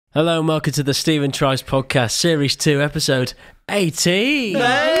Hello and welcome to the Stephen Tries Podcast, Series 2, Episode 18.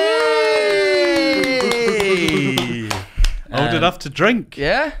 Hey! Old enough to drink.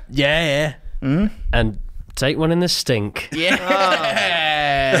 Yeah? Yeah. And take one in the stink.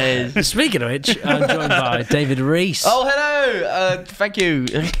 Yeah. Speaking of which, I'm joined by David Reese. Oh, hello. Thank you.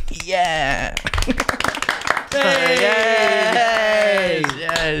 Yeah.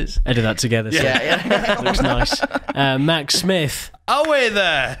 Yes. Edit that together. So Yeah. looks nice. Max Smith. Oh, we're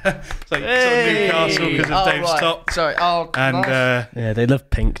there. It's like sort of Newcastle because of Dave's top. Sorry. Oh, And nice. Yeah, they love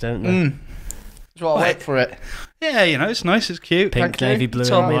pink, don't they? That's why I went for it. yeah, you know, it's nice, it's cute. Pink, Thank you. navy blue,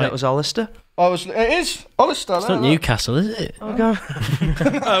 Told and me white. that was Hollister. It is. Hollister. It's not Newcastle, is it? Oh,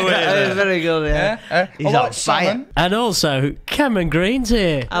 we're there. Very good, yeah. He's on fire. And also, Cameron Green's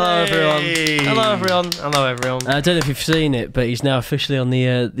here. Hello, everyone. Hey. Hello, everyone. Hello, everyone. I don't know if you've seen it, but he's now officially on the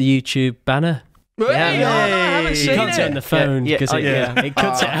YouTube banner. Yeah, I haven't You seen can't see it on the phone Yeah, because yeah. it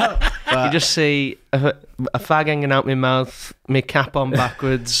cuts it out. You just see a fag hanging out my mouth, my cap on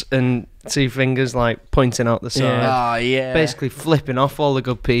backwards, and two fingers like pointing out the side. Yeah. Oh, yeah. Basically flipping off all the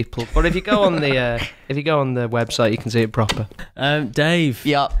good people. But if you go on the website, you can see it proper. Dave,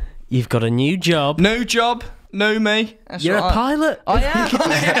 Yeah. you've got a new job. New job. New me. That's You're a what pilot. I am.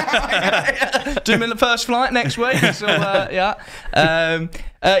 Doing my first flight next week. So yeah.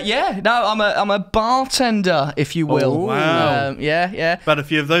 No, I'm a bartender, if you will. Oh, wow. Yeah. Had a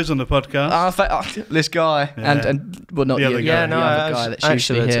few of those on the podcast. This guy Yeah. and well, not The you. other guy. Yeah, no, the other I guy that's actually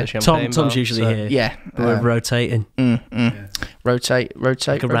usually went to here. a champagne Tom's bar, usually so- here. Yeah. We're rotating. Rotate.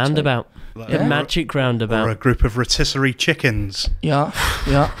 Like a roundabout. Like A Yeah. magic Or roundabout. a group of rotisserie chickens. Yeah.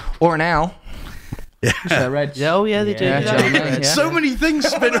 Or an owl. Yeah. Oh, yeah, they do. Yeah, Yeah, do you know what I mean? yeah. So many things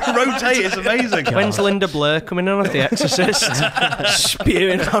spin and rotate, it's amazing. When's Linda Blair coming on as The Exorcist?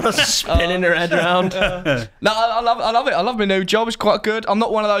 Spewing on us, spinning her head around. No, I love it. I love my new job. It's quite good. I'm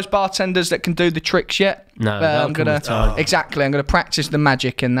not one of those bartenders that can do the tricks yet. No, that'll I'm come gonna with time. exactly. I'm gonna practice the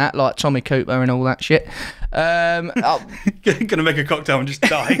magic in that, like Tommy Cooper and all that shit. Gonna make a cocktail and just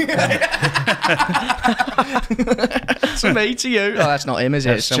die. To me, to you. Oh, that's not him, is it?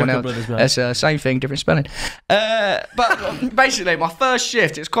 That's It's someone Chuckle else. Brothers, mate. That's same thing, different spelling. But basically, my first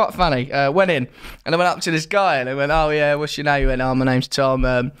shift, it's quite funny. Went in and I went up to this guy and I went, "Oh yeah, what's your name?" He went, "Oh, my name's Tom.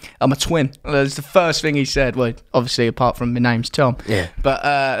 I'm a twin." That's the first thing he said. Well, obviously, apart from my name's Tom. Yeah.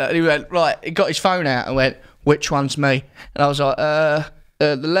 But he went, right. He got his phone out and went, "Which one's me?" And I was like, the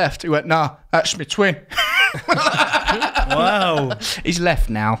left. He went, "Nah, that's my twin." Wow. He's left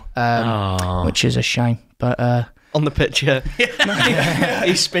now, which is a shame. But On the picture.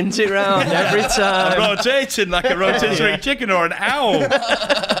 He spins it round every time. Rotating like a rotisserie chicken or an owl.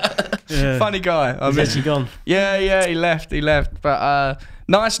 funny guy. I Is mean, he gone? yeah, he left. But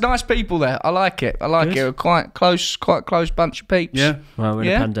nice people there. I like it. Good. We're quite close bunch of peeps. Yeah. Well, we're in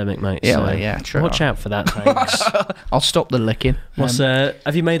Yeah. a pandemic, mate. Yeah, so well, yeah, true. Watch out for that, thanks. I'll stop the licking. What's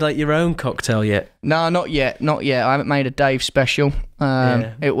have you made like your own cocktail yet? No, not yet. I haven't made a Dave special.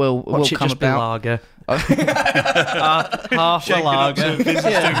 Yeah. It will Watch it come just be about. lager. Half a lager.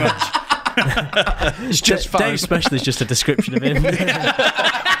 It's just fun. Dave's special is just a description of him.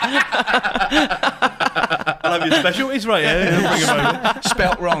 I'll have your specialties right here. Bring 'em over.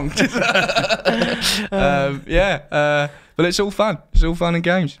 Spelt wrong. But it's all fun. It's all fun and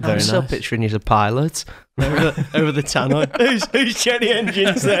games. Very I'm still nice. picturing you as a pilot over the tannoy. Who's checking the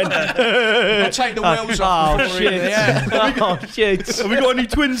engines then? I'll take the wheels off. Oh before shit! it- Yeah. Oh shit! Have we got any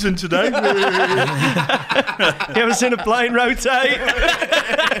twins in today? You ever seen a plane rotate?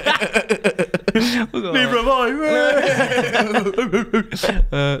 Neither have I.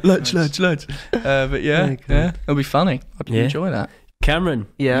 Lads. But yeah, it'll be funny. I'd Yeah. enjoy that. Cameron,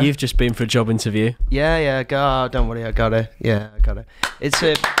 Yeah. you've just been for a job interview. Yeah. Don't worry, I got it. Yeah, I got it. It's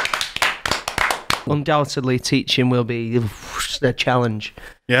undoubtedly teaching will be a challenge,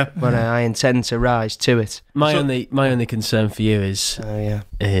 Yeah. but I intend to rise to it. My So- only concern for you is Yeah.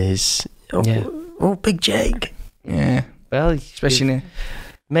 Big Jake. Yeah, Well, especially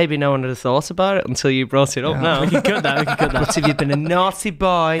maybe no one would have thought about it until you brought it up. Yeah. Now, We can cut that. but if you've been a naughty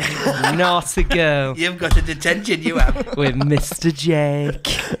boy, naughty girl You've got a detention, you have. with Mr. Jake.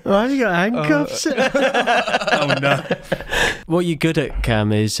 Why have you got handcuffs? Oh, no. What you're good at,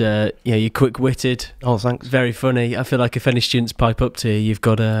 Cam, is you're quick-witted, Oh, thanks. very funny. I feel like if any students pipe up to you, you've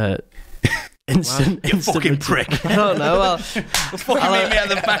got a instant Fucking routine. prick. I don't know. Well, Fucking meet me at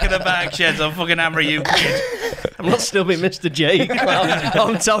the back of the bag sheds. I'll fucking hammer you, kid. I'm not still be Mr. Jake.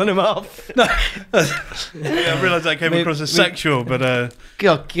 I'm telling him off. Yeah, I realised I came across as sexual, but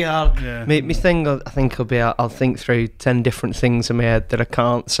God. yeah. Me thing, I think, will be I'll think through 10 different things in my head that I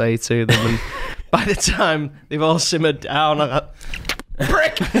can't say to them, and by the time they've all simmered down,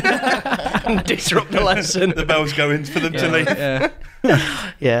 Prick! Disrupt the lesson. The bells go in for them to leave. Yeah.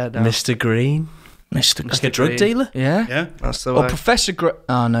 Yeah, no. Mr. Green, Mr. like a drug dealer. Yeah. Yeah. That's the Or way. Professor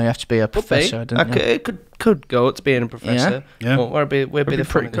Oh, no, you have to be a professor, don't you? It could go to being a professor. Yeah. Well, we'd be the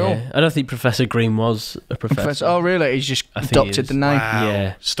pretty fun. cool. Yeah. I don't think Professor Green was a professor. Professor. Oh, really? He's just I think he adopted is. the name. Wow.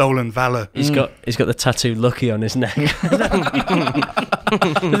 Yeah. Stolen valor. He's got the tattoo Lucky on his neck. I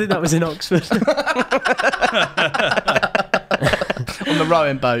think that was in Oxford. On the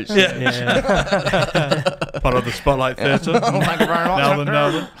rowing boats. Yeah. Part of the Spotlight Theatre. Thank you very much.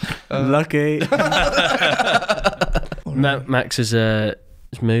 Melbourne. Lucky. Max has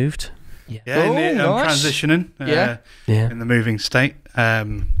moved. Yeah, Oh, nice. transitioning. Yeah. Yeah. In the moving state.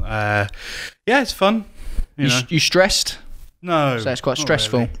 Yeah, it's fun. You know. You stressed? No. So it's quite not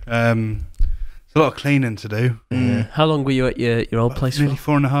stressful. really. There's a lot of cleaning to do. Yeah. How long were you at your old place Nearly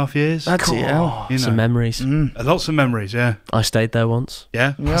for? 4.5 years. Bloody hell. You Some know. memories. Lots of memories, yeah. I stayed there once.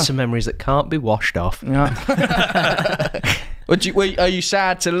 Yeah. Yeah. Some memories that can't be washed off. Yeah. Are you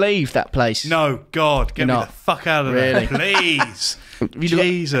sad to leave that place? No, God, get me Not. the fuck out of Really? there, please. Have you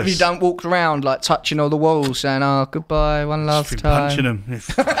Jesus. Have you don't walk around like touching all the walls, saying, "Oh, goodbye, one last Been time." punching them.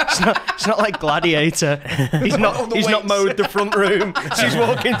 It's not like Gladiator. He's not mowed the front room. So he's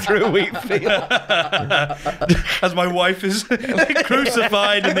walking through a wheat field. As my wife is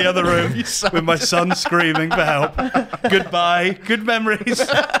crucified in the other room with my son screaming for help. Goodbye. Good memories.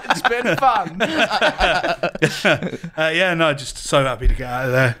 It's been fun. Yeah, no, just so happy to get out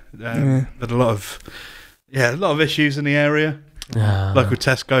of there. Had a lot of issues in the area. Local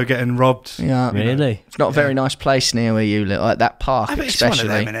Tesco getting robbed. Yeah, Really? it's not a very nice place near where you live, like that park, I mean, it's one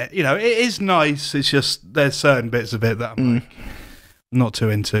especially. of them, innit? You know, it is nice. It's just there's certain bits of it that I'm like, not too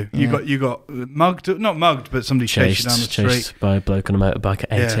into. You got mugged, not mugged, but somebody chased you down the street. Chased by a bloke on a motorbike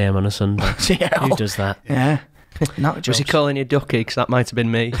at 8 a.m. on a Sunday. Yeah. Who does that? Yeah. No, Was he calling you Ducky? Because that might have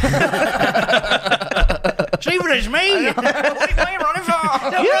been me. Stephen, it's me. What are you running for?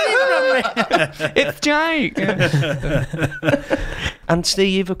 It's Jake. And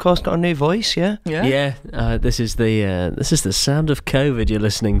Steve, you've of course got a new voice, yeah? Yeah. Yeah. This is the sound of COVID you're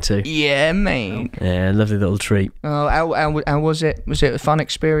listening to. Yeah, mate. Yeah, lovely little treat. Oh, how was it? Was it a fun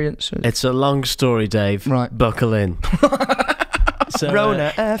experience? It's a long story, Dave. Right. Buckle in. So,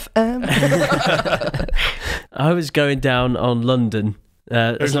 Rona FM. I was going down on London.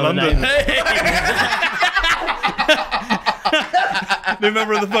 Who's not a London? name. New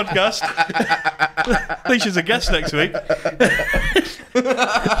member of the podcast. I think she's a guest next week. No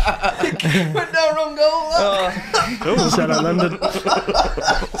wrong goal. Shout out London.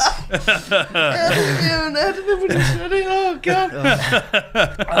 Oh god.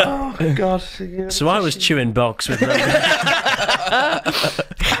 Oh, God. So I was chewing box with London.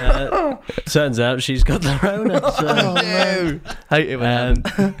 Turns out she's got the Rona. So. No. Hate it when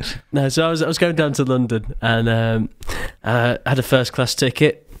No, so I was going down to London and had a first class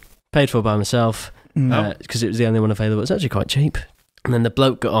ticket, paid for by myself because it was the only one available. It was actually quite cheap. And then the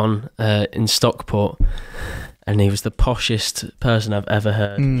bloke got on in Stockport, and he was the poshest person I've ever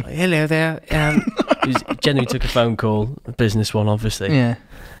heard. Like, hello there. He genuinely took a phone call, a business one, obviously. Yeah.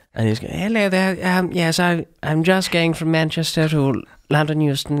 And he was going, hello there. Yes, I'm just going from Manchester to London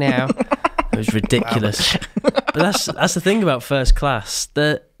Euston now. It was ridiculous. But that's the thing about first class.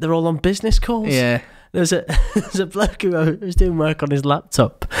 They're all on business calls. Yeah. There's a bloke who was doing work on his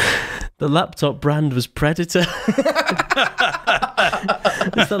laptop. The laptop brand was Predator.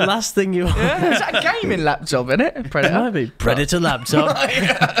 It's the last thing you want. Is that a gaming laptop, isn't it? It Predator. might be Predator laptop.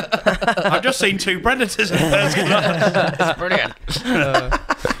 I've just seen 2 predators in first class. That's brilliant.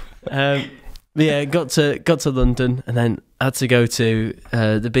 But yeah, got to London and then had to go to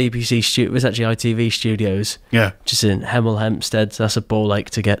the BBC studio. It was actually ITV Studios, Yeah. just in Hemel Hempstead. So that's a ball lake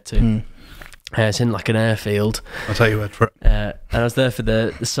to get to. It's in like an airfield. I'll tell you word for it. And I was there for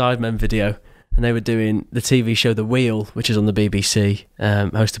the Sidemen video, and they were doing the TV show The Wheel, which is on the BBC,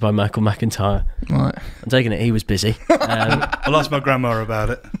 hosted by Michael McIntyre. Right. I'm taking it he was busy. I'll ask my grandma about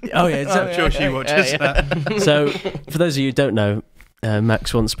it. Oh yeah, so, I'm sure she watches that. so for those of you who don't know,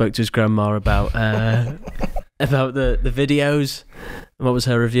 Max once spoke to his grandma about the videos. And what was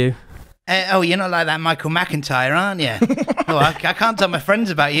her review? You're not like that Michael McIntyre, aren't you? I can't tell my friends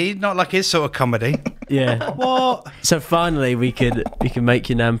about you. You're not like his sort of comedy. Yeah. What? So finally, we can make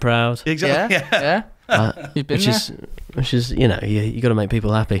your nan proud. Exactly. Yeah. You've been Which is you got to make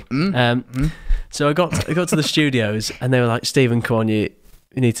people happy. So I got to the studios and they were like, Stephen, come on, you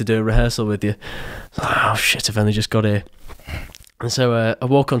need to do a rehearsal with you. I was like, oh shit, I've only just got here. And so I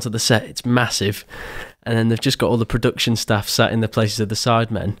walk onto the set. It's massive, and then they've just got all the production staff sat in the places of the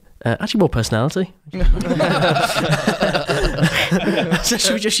Sidemen. Actually, more personality. So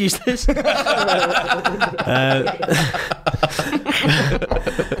should we just use this? But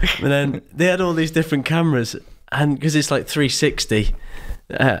then they had all these different cameras, and because it's like 360,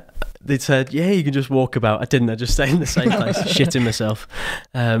 they said, yeah, you can just walk about. I didn't. I just stayed in the same place, shitting myself.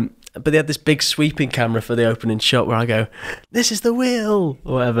 But they had this big sweeping camera for the opening shot where I go, this is the wheel,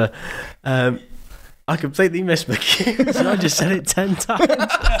 or whatever. I completely missed my cue, so I just said it 10 times.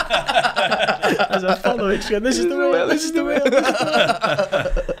 As I follow it, going, this is the wheel, this is the wheel.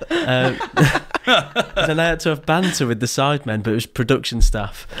 Then I had to have banter with the Sidemen, but it was production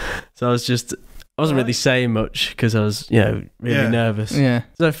staff. So I wasn't really saying much because I was, really nervous. Yeah.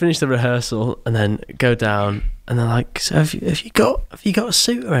 So I finished the rehearsal and then go down, and they're like, so have you got a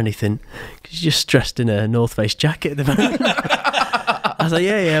suit or anything? Because you're just dressed in a North Face jacket at the moment. I was like,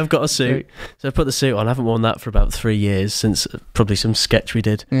 yeah, I've got a suit. So I put the suit on. I haven't worn that for about 3 years, since probably some sketch we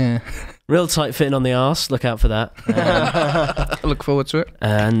did. Yeah. Real tight fitting on the arse. Look out for that. I look forward to it.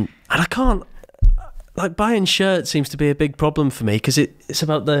 And I can't, like, buying shirts seems to be a big problem for me because it's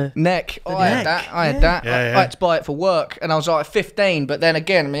about the neck. I had that. Yeah, I had to buy it for work, and I was like 15. But then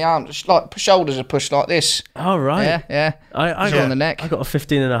again, my arms, like shoulders are pushed like this. Oh right. Yeah. I got on the neck. I got a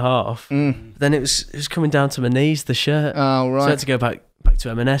 15.5. Then it was coming down to my knees, the shirt. Oh right. So I had to go back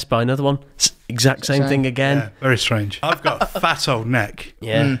to M&S, buy another one. Exact same thing again. Yeah, very strange. I've got a fat old neck.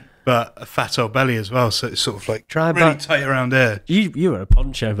 Yeah. But a fat old belly as well, so it's sort of like Try really tight around here. You were a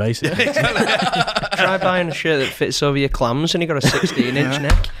poncho, basically. Try buying a shirt that fits over your clams and you got a 16-inch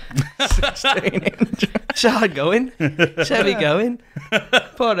neck. 16-inch. It's hard going. It's heavy going.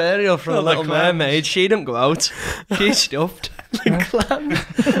 Poor Ariel from The Little Mermaid. She didn't go out. She's stuffed. Clam.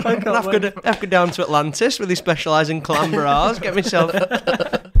 I have to go down to Atlantis where they specialise in clam bras. Get myself...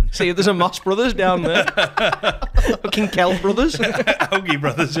 See if there's a Moss Brothers down there. Fucking Kelp Brothers. Algae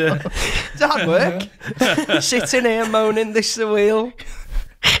Brothers, yeah. It's hard work. Sitting here moaning, this is the wheel.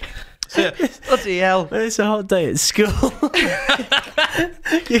 Bloody hell. When it's a hot day at school,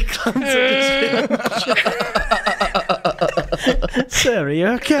 your clams are just... Sir, are you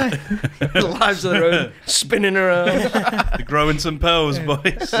okay? Lives of their own, spinning around. They're growing some pearls,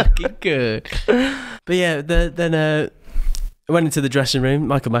 boys. Fucking good. But yeah, then I went into the dressing room.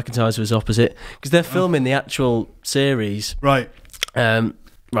 Michael McIntyre was opposite because they're filming the actual series Right.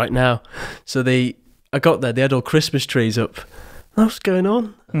 right now. So I got there. They had all Christmas trees up. What's going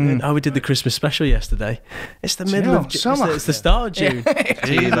on? Oh, we did the Christmas special yesterday. It's the middle of summer. It's the start of June,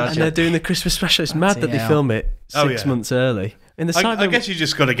 and they're doing the Christmas special. It's mad that they film it 6 months early. In the I guess you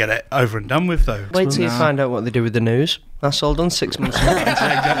just got to get it over and done with, though. Wait till you find out what they do with the news. That's all done 6 months ago.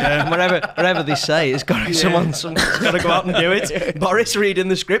 And wherever they say, it's got someone's got to go out and do it. Boris reading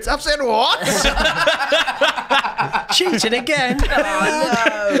the script. I've said what? Cheating again.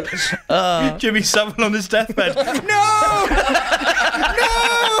 Jimmy Savile on his deathbed. No!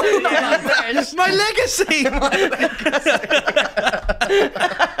 My legacy!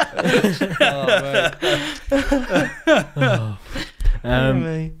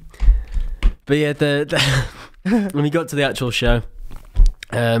 But yeah, when we got to the actual show,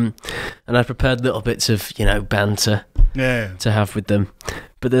 and I prepared little bits of banter to have with them.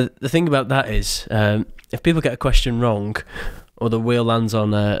 But the thing about that is, if people get a question wrong, or the wheel lands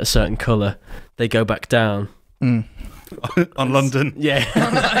on a certain colour, they go back down. On London. Yeah.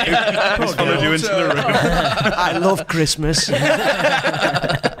 He's followed you into the room. I love Christmas.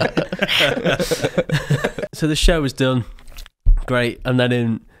 So the show was done. Great. And then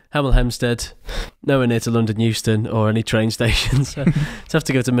in Hemel Hempstead, nowhere near to London Euston or any train stations. So have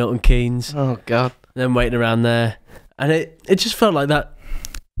to go to Milton Keynes. Oh, God. Then waiting around there. And it just felt like that.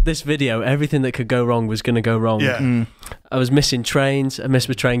 This video, everything that could go wrong was going to go wrong. Yeah. I was missing trains. I missed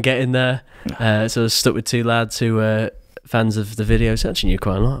my train getting there. So I was stuck with two lads who were fans of the video. So I actually knew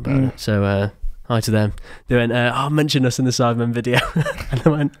quite a lot about it. So hi to them. They went, mention us in the Sidemen video. And I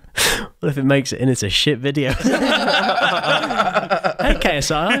went, well, if it makes it in, it's a shit video. Hey,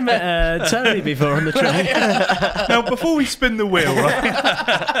 KSI, I met Tony before on the train. Now, before we spin the wheel,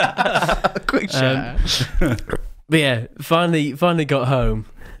 right? Quick shout. But yeah, finally got home.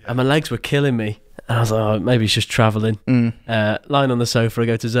 And my legs were killing me. And I was like, maybe it's just travelling. Lying on the sofa, I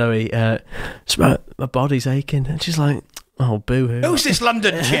go to Zoe. My body's aching. And she's like, oh, boo-hoo. Who's this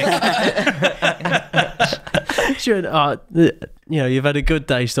London chick? She went, you've had a good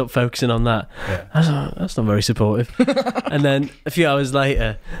day, stop focusing on that. Yeah. I was like, that's not very supportive. And then a few hours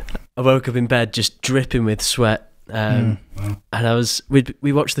later, I woke up in bed just dripping with sweat. And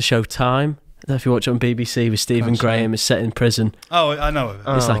we watched the show Time. I don't know if you watch it on BBC with Stephen Graham. Is set in prison. Oh, I know of it.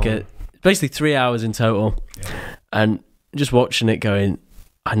 It's like basically 3 hours in total. Yeah. And just watching it going,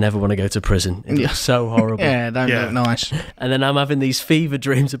 I never want to go to prison. It looks so horrible. Yeah, don't look nice. And then I'm having these fever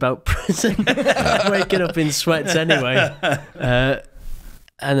dreams about prison, waking up in sweats anyway.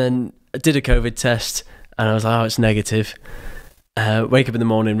 And then I did a COVID test, and I was like, oh, it's negative. Wake up in the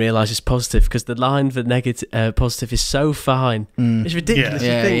morning, realise it's positive, because the line for negative, positive is so fine. It's ridiculous.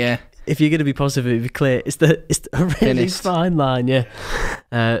 Yeah, you think, yeah. if you're going to be positive, it'd be clear. It's a really fine line, yeah.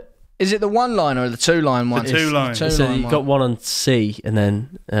 Is it the one line or the two line one? The two line. So you've got one on C, and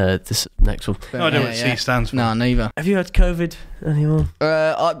then this next one. No, I don't know what C stands for. No, neither. Have you had COVID, anyone?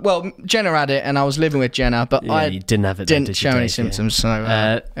 Well, Jenna had it, and I was living with Jenna, but I you didn't have it. didn't show any symptoms.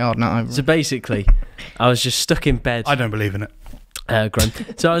 So, so basically, I was just stuck in bed. I don't believe in it.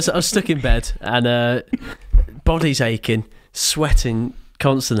 Grant. So I was stuck in bed, and body's aching, sweating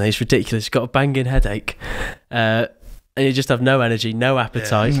constantly. It's ridiculous. Got a banging headache, and you just have no energy, no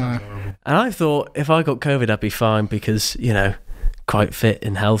appetite. No. And I thought if I got COVID, I'd be fine because quite fit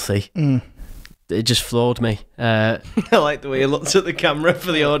and healthy. It just floored me. I like the way he looked at the camera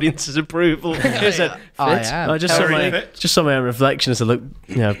for the audience's approval. He said, "Fit." I just saw my own reflection as I looked,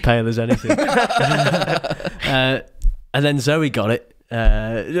 pale as anything. And then Zoe got it.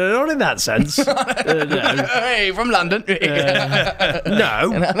 Not in that sense. No. Hey, from London. No.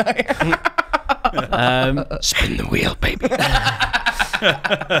 Spin the wheel, baby.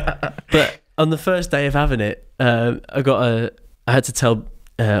 But on the first day of having it, I had to tell,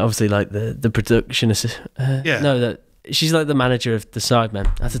 obviously, like the production assistant. That she's like the manager of the Sidemen.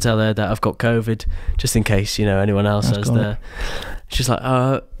 I had to tell her that I've got COVID, just in case anyone else has the. She's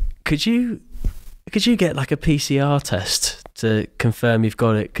like, could you get like a PCR test to confirm you've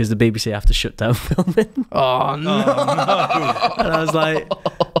got it, because the BBC have to shut down filming. Oh no! And I was like,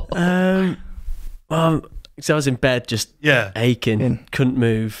 so I was in bed just aching, couldn't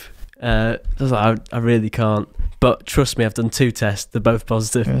move. I was like, I really can't. But trust me, I've done 2 tests. They're both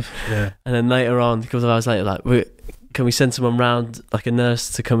positive. Yeah. And then later on, a couple of hours later, like, can we send someone round, like a nurse,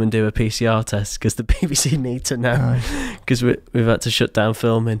 to come and do a PCR test, because the BBC need to know, because we've had to shut down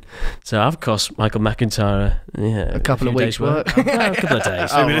filming. So I've cost Michael McIntyre a couple of weeks' work. A couple of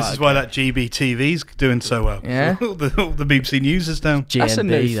days. Maybe this is why that GBTV's doing so well. Yeah. all the BBC News is down. That's a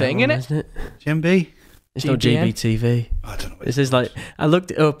new thing, one, isn't it? GMB? It's not GBTV. I don't know what This is like, I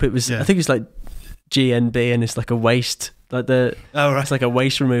looked it up, it was, I think it's like GNB, and it's like a waste, like it's like a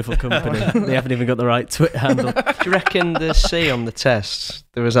waste removal company. They haven't even got the right Twitter handle. Do you reckon the C on the test,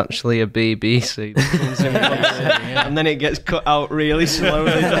 there was actually a BBC that comes in and then it gets cut out really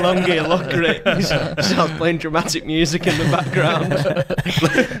slowly the longer you look at it? It starts playing dramatic music in the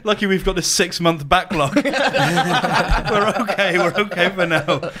background. Lucky we've got this 6-month backlog. We're okay for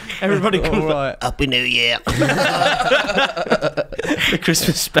now. Everybody comes right. Happy New Year. The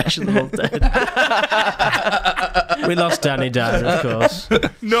Christmas special all dead. We lost Danny Dyer, of course.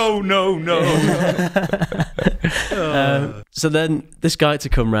 No. So then this guy had to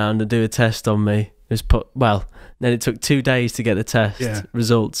come round and do a test on me. Then it took 2 days to get the test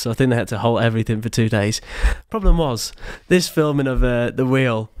results. So I think they had to hold everything for 2 days. Problem was, this filming of the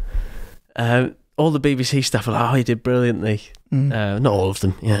wheel, all the BBC staff were like, oh, he did brilliantly. Not all of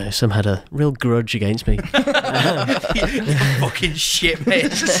them. Some had a real grudge against me. Fucking shit,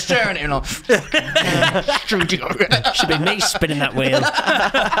 mate. Just staring at him like, should be me spinning that wheel.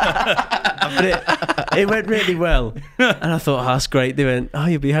 But it went really well. And I thought, that's great. They went,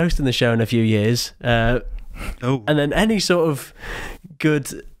 you'll be hosting the show in a few years. And then any sort of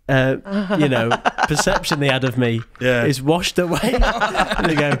good perception they had of me is washed away. And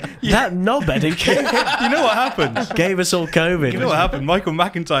they go, that knobhead who came, you know what happened? Gave us all COVID. You know what happened? Michael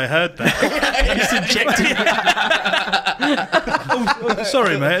McIntyre heard that. He's injected.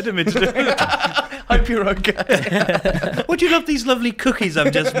 Sorry, mate. I didn't mean to do that. hope you're okay. Would you love these lovely cookies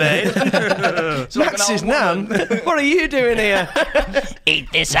I've just made? Max's nan, what are you doing here?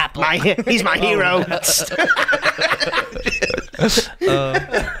 Eat this apple. He's my hero.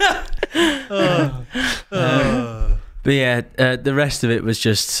 But yeah, the rest of it was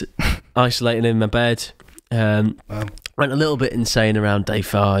just isolating in my bed. Went a little bit insane around day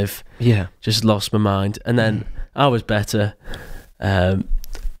 5. Yeah, just lost my mind, and then I was better. And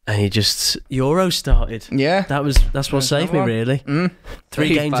Euro started. Yeah, that's what saved me really. 3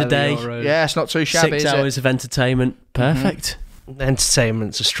 games a day. Yeah, it's not too shabby. 6 hours of entertainment. Perfect.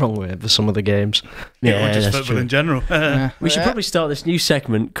 Entertainment's a strong word for some of the games. Yeah, just football in general. We should probably start this new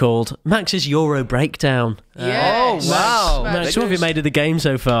segment called Max's Euro Breakdown. Yes. Oh, wow. Max, what have you made of the game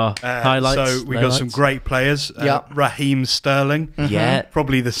so far? Highlights? So we got some great players. Raheem Sterling. Yeah.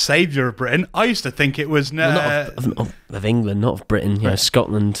 Probably the saviour of Britain. I used to think it was... Well, not of England, not of Britain.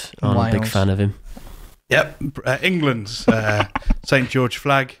 Scotland, I'm a big fan of him. Yep, England's St George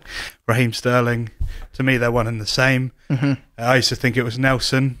flag, Raheem Sterling. To me, they're one and the same. I used to think it was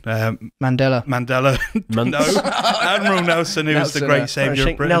Nelson Mandela. No, Admiral Nelson, who was the great I saviour of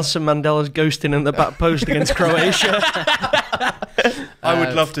think Britain. Nelson Mandela's ghosting in the back post against Croatia. I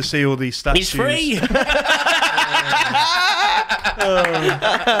would love to see all these statues. He's free.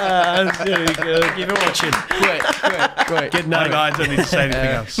 That's really good. You've been watching. Great. Good No, night. I don't need to say anything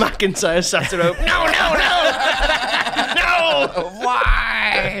else. McIntyre sat her up. No.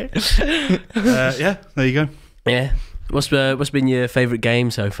 Why? Yeah, there you go. Yeah. What's been your favourite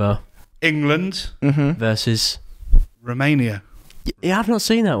game so far? England Versus. Romania. Yeah, I've not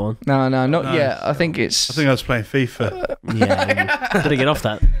seen that one. No, not No. yet. I think it's. I think I was playing FIFA. Yeah, gotta get off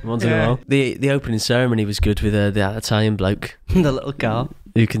that once in a while. The opening ceremony was good with that Italian bloke The little car.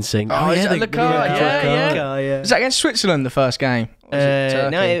 who can sing. Oh, is that the car? Yeah. Car, yeah. Was that against Switzerland, the first game? Or was it Turkey?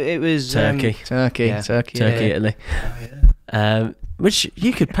 No, it was Turkey. Turkey. Yeah. Turkey, Italy. Which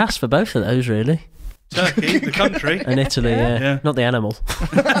you could pass for both of those, really. Turkey, the country. And Italy, Yeah. not the animal.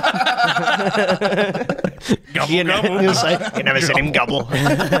 Gobble, gobble. You'll say, you never seen him gobble.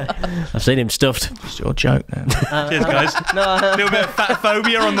 I've seen him stuffed. It's your joke now. Cheers, guys. A little bit of fat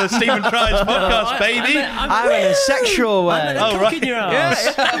phobia on the Stephen Tries podcast, baby. I'm in a sexual way. Oh, right. In your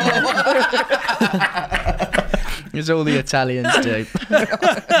ass. It's all the Italians do.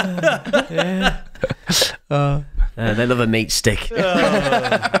 They love a meat stick.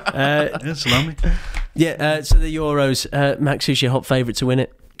 Yeah, salami. So the Euros, Max, who's your hot favourite to win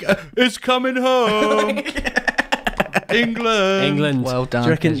it? It's coming home. England. Well done. Do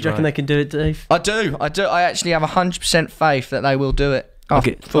you reckon they can do it, Dave? I do. I actually have 100% faith that they will do it.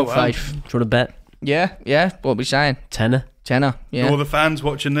 Okay. Full wow. faith. Do you want to bet? Yeah. What are we saying? Tenner? Yeah. All the fans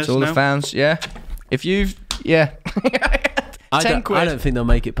watching this To all now. the fans, yeah. If you've, yeah. I 10 don't, quid. I don't think they'll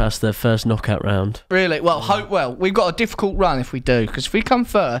make it past their first knockout round. Really? Well, we've got a difficult run if we do, because if we come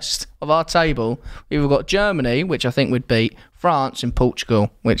first of our table, we've got Germany, which I think would beat France and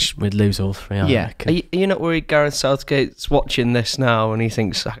Portugal, which We'd lose all three. I Yeah. reckon. Are you not worried Gareth Southgate's watching this now and he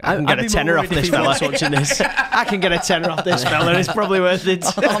thinks, I can get a tenner off this fella? watching this. I can get a tenner off this fella and it's probably worth it.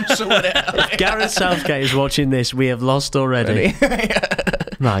 I'm sorting it out. Gareth Southgate is watching this. We have lost already.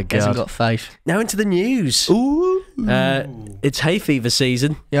 My Hasn't God. got faith. Now into the news. Ooh. It's hay fever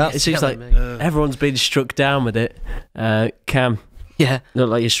season. Yeah. It seems like Killing me. everyone's been struck down with it. Cam, Yeah. look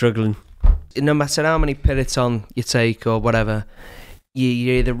like you're struggling. No matter how many Piriton you take or whatever,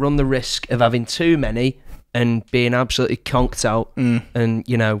 you either run the risk of having too many and being absolutely conked out and,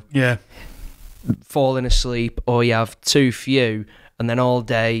 Yeah. falling asleep, or you have too few and then all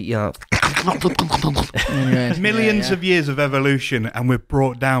day, Millions of years of evolution, and we're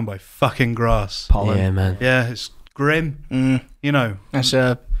brought down by fucking grass. pollen. Yeah, man. Yeah, it's grim. You know, That's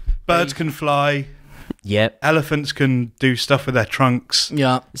birds can fly, Yep. elephants can do stuff with their trunks.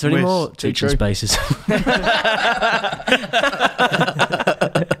 yeah. Is there any Whiz. more Too teaching true. spaces?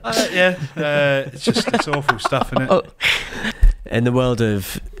 It's awful stuff, isn't it? Oh. In the world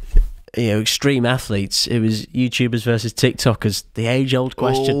of extreme athletes, it was YouTubers versus TikTokers. The age-old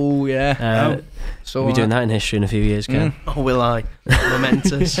question. Oh, yeah. We'll be doing that in history in a few years, Cam. oh, will I?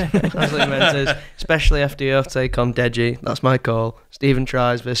 Momentous. Absolutely momentous. Especially after your take on Dodgy. That's my call. Stephen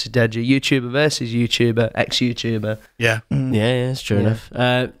Tries versus Dodgy. YouTuber versus YouTuber. Ex-YouTuber. Yeah. Yeah, it's true enough.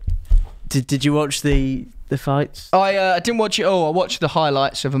 Did you watch the fights? I didn't watch it all. I watched the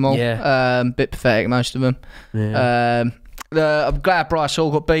highlights of them all. Yeah. Bit pathetic, most of them. Yeah. I'm glad Bryce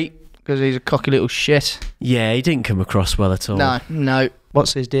Hall got beat because he's a cocky little shit. Yeah, he didn't come across well at all. No.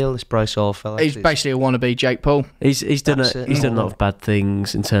 What's his deal, this Bryce Hall fella? He's basically a wannabe Jake Paul. He's done That's it. he's done a lot of bad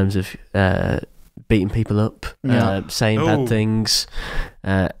things in terms of beating people up, Yeah. saying Ooh. bad things,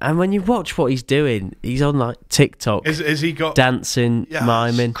 and when you watch what he's doing, he's on like TikTok, Is he got? dancing, Yeah.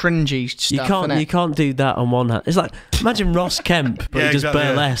 miming. Cringy stuff. You can't innit? do that on one hand. It's like imagine Ross Kemp, but Yeah, he does exactly,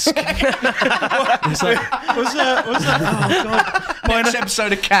 yeah. burlesque. It's like What's that? Oh god! Next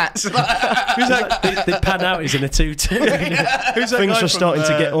episode of Cats. Who's that? they pan out. He's in a tutu. Who's that Things guy were from, starting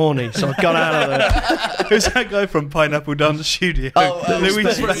to get horny, so I got out of there. Who's that guy from Pineapple Dance Studio?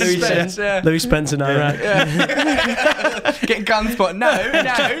 Louis Spence, yeah. Louis Spence in Iraq. Get guns, but no.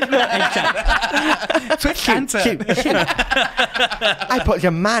 Canter. I put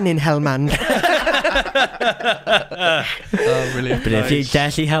your man in hell, man. Oh, brilliant. But if you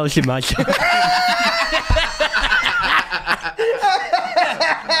dirty house, you might.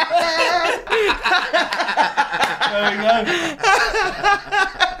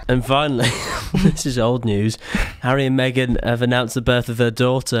 And finally, this is old news. Harry and Meghan have announced the birth of their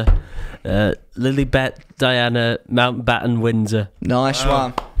daughter, Lilibet Diana Mountbatten Windsor. Nice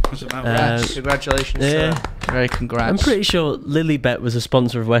one. What's the matter? Congratulations, Yeah. sir. Very congrats. I'm pretty sure Lilybet was a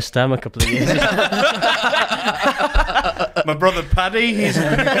sponsor of West Ham a couple of years ago. My brother Paddy, he's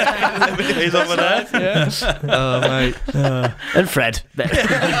over there. Yeah. Oh, mate. And Fred.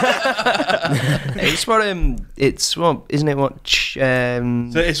 It's what, isn't it what,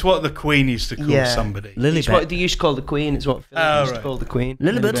 So it's what the Queen used to call somebody. it's what Lilybet. they used to call the Queen. It's what Philip used to call the Queen.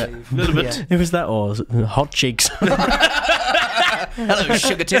 Lilybet. Little bit. Who was that? Or was it Hot Cheeks? Hello,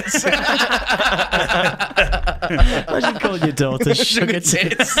 sugar tits. Imagine calling your daughter Sugar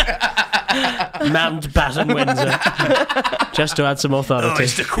Tits. Mammed Baton Windsor. Just to add some authority.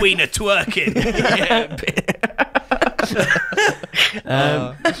 the Queen of twerking.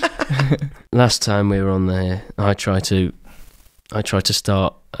 Last time we were on there, I tried to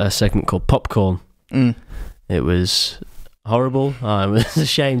start a segment called Popcorn. It was horrible. I was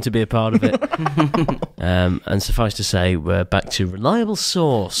ashamed to be a part of it. And suffice to say, we're back to Reliable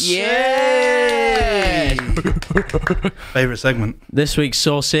Source. Yeah. Favourite segment. This week's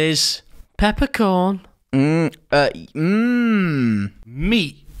source is peppercorn.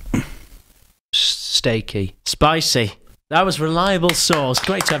 Meat. Steaky. Spicy. That was Reliable Source.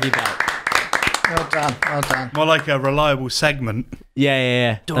 Great to have you back. Well done. Well done. More like a reliable segment.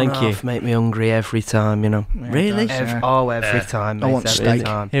 Yeah. Thank you. Make me hungry every time, you know. Really? Yeah. Every time. I mate, want every steak.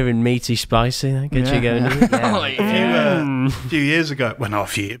 time. Hearing meaty spicy, that gets you going. A few years ago, well, not a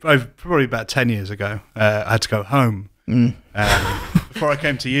few, probably about 10 years ago, I had to go home before I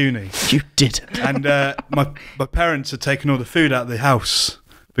came to uni. You didn't. And my parents had taken all the food out of the house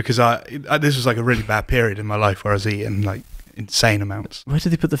because this was like a really bad period in my life where I was eating like insane amounts. Where did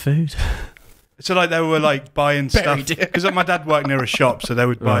they put the food? So like they were like buying stuff because my dad worked near a shop, so they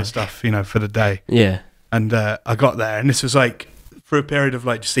would buy stuff, you know, for the day. Yeah. And I got there, and this was like for a period of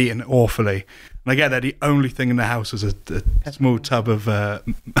like just eating awfully. And I get there, the only thing in the house was a small tub of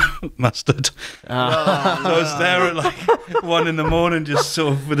mustard. So I was there at like 1 a.m, just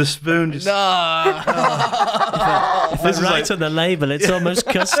sort of with a spoon. Just If it's right on the label, it's almost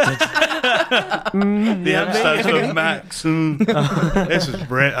custard. the M stands for Max. And this was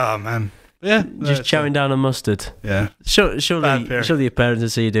brilliant. Oh man. Yeah. Just chowing down on mustard. Yeah. Surely period. your parents will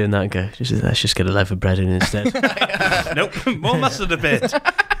see you doing that and go, let's just get a loaf of bread in instead. Nope. More mustard a bit.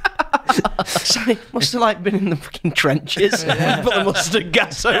 Sorry, must have like been in the fucking trenches. Put the mustard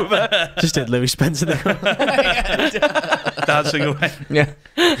gas over. Just did Louis Spencer there. Dancing away. Yeah.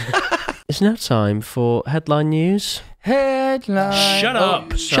 It's now time for headline news. Headline. Shut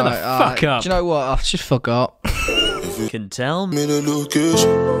up. Shut the fuck up. Do you know what? I just forgot. You can tell.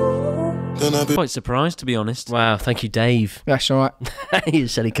 Then Quite surprised, to be honest. Wow, thank you, Dave. That's all right. You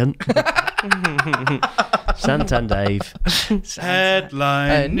silly cunt. Santan Dave.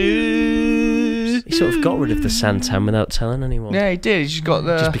 Headline news. He sort of got rid of the Santan without telling anyone. Yeah, he did. He just got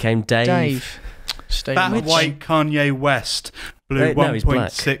the. Just became Dave. Stay Fat rich. white Kanye West blew Wait, no, he's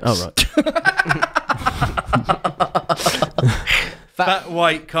black. 1.6. Oh, right. Fat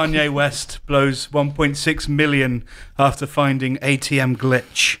white Kanye West blows 1.6 million after finding ATM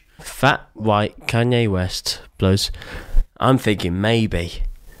glitch. Fat white Kanye West blows. I'm thinking maybe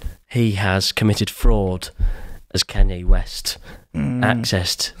he has committed fraud as Kanye West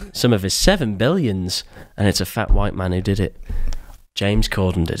accessed some of his 7 billions, and it's a fat white man who did it. James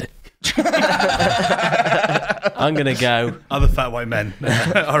Corden did it. I'm gonna go. Other fat white men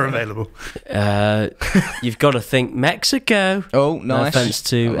are available. You've got to think Mexico. Oh, No nice. offense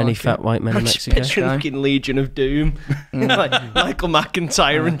to any fat white men in Just Mexico. picturing fucking Legion of Doom. Like Michael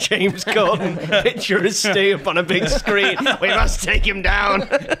McIntyre and James Corden. Picture us stay up on a big screen. We must take him down.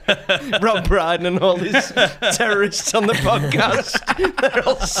 Rob Brydon and all these terrorists on the podcast. They're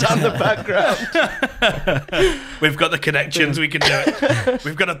all sat in the background. We've got the connections, we can do it.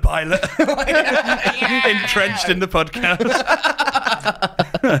 We've got a pilot entrenched in the podcast.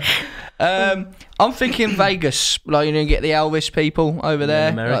 I'm thinking Vegas. Like, you know, get the Elvis people over there.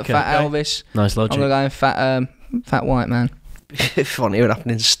 America. Like fat Okay. Elvis. Nice I'm logic. going to go fat white man. Funny what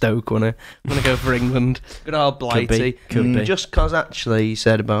happened in Stoke, wasn't it? I'm going to go for England. Good old Blighty. Could be. Just because actually he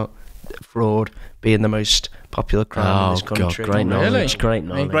said about fraud being the most popular crime in this God, country. great knowledge. Really? Great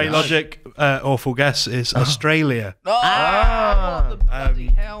knowledge. Great logic. Awful guess is Australia. Oh, what the bloody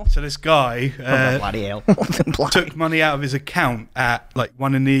hell. So this guy Bloody hell. took money out of his account at like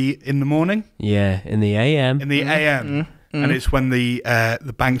 1 in the morning, Yeah, in the AM. in the AM, and it's when the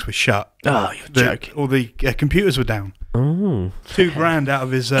banks were shut. Oh, you're joking. All the computers were down. Oh. $2,000 out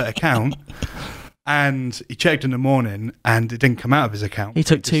of his account, and he checked in the morning, and it didn't come out of his account. He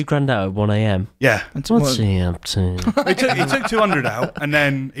took £2,000 out at 1 a.m. Yeah. What's he up to? He took 200 out, and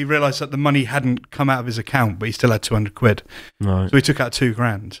then he realised that the money hadn't come out of his account, but he still had 200 quid. Right. So he took out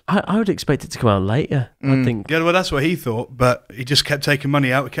 £2,000. I would expect it to come out later. I think. Yeah, well, that's what he thought, but he just kept taking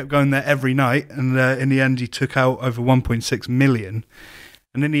money out. He kept going there every night, and in the end, he took out over 1.6 million.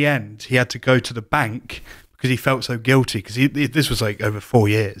 And in the end, he had to go to the bank because he felt so guilty, because this was like over 4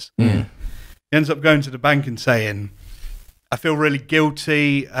 years. Yeah. He ends up going to the bank and saying, I feel really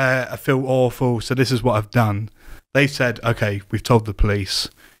guilty, I feel awful, so this is what I've done. They said, okay, we've told the police,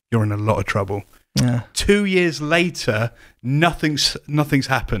 you're in a lot of trouble. Yeah. 2 years later, nothing's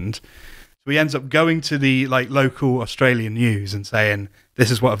happened. So he ends up going to the local Australian news and saying, this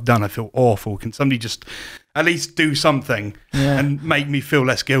is what I've done, I feel awful. Can somebody just at least do something and make me feel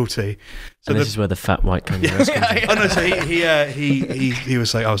less guilty? So this is where the fat white Kanye West comes in. Oh no! So he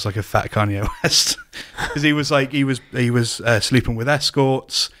was like, I was like a fat Kanye West, because he was sleeping with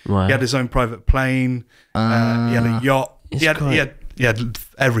escorts. Wow. He had his own private plane. He had a yacht. He had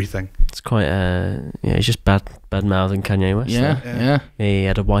everything. It's quite he's just bad mouthing Kanye West. Yeah. He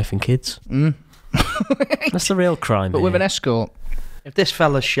had a wife and kids. That's the real crime. But with an escort. If this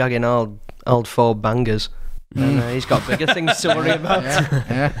fella's shagging old Ford bangers, then he's got bigger things to worry about.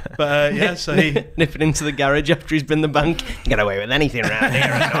 Yeah. But so he nipping into the garage after he's been the bank. Get away with anything around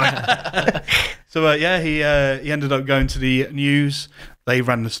here. So he ended up going to the news. They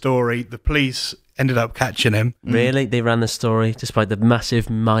ran the story. The police ended up catching him. Really? They ran the story despite the massive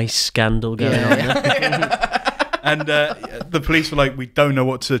mice scandal going on there? And the police were like, we don't know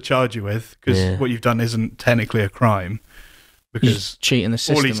what to charge you with, because what you've done isn't technically a crime. Because cheating the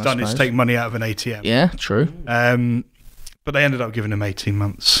system. All he's done is take money out of an ATM. Yeah, true. But they ended up giving him 18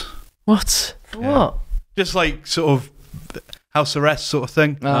 months. What? What? Just like sort of house arrest sort of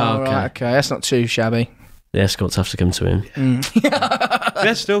thing. Oh, right, okay. That's not too shabby. The escorts have to come to him.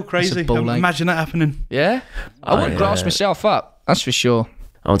 Yeah, still crazy. Imagine that happening. Yeah? I wouldn't glass myself up, that's for sure.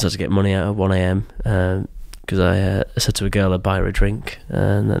 I wanted to get money out at 1 a.m. Because I said to a girl I'd buy her a drink,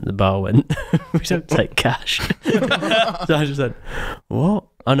 and then the bar went, we don't take cash. So I just said, what?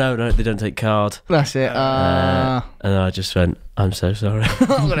 Oh, no, they don't take card. That's it. And I just went, I'm so sorry.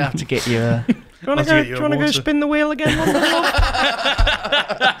 I'm going to have to get you... Do you want to go spin the wheel again?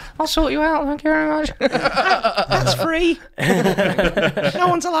 I'll sort you out, thank you very much. That's free. No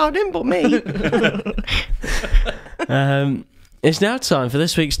one's allowed in but me. It's now time for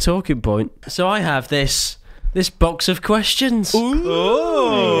this week's talking point. So I have this box of questions. Ooh.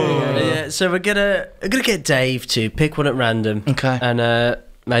 So we're gonna get Dave to pick one at random. Okay. And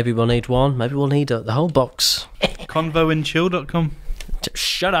maybe we'll need one. Maybe we'll need the whole box. Convoandchill.com.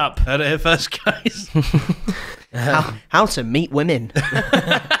 Shut up. Heard it here first, guys. How to meet women.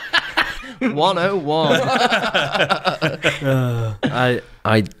 101.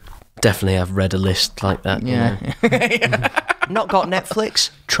 I definitely have read a list like that. Yeah. You know? Not got Netflix?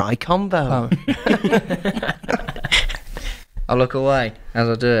 Try Combo. I'll look away as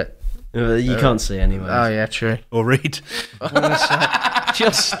I do it. You can't see anyway. Oh, yeah, true. Or read.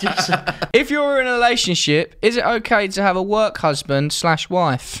 Just If you're in a relationship, is it okay to have a work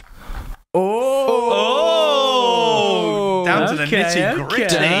husband/wife? Oh! Down to the Okay, nitty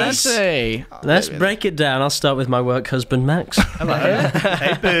gritty. Dirty. Let's break it down. I'll start with my work husband, Max. Hello.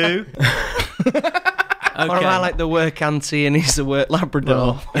 Hey, boo. Okay. Or am I like the work auntie and he's the work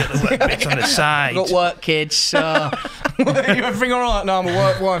Labrador? Bits on the side. Got work kids. Everything all right? No, I'm a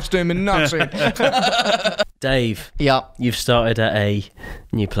work wife's doing me nuts in. Dave, Yup. you've started at a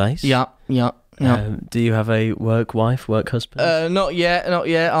new place. Yup. Do you have a work wife, work husband? Not yet.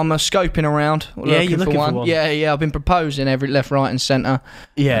 I'm scoping around. You're looking for one. Yeah. I've been proposing every left, right, and centre.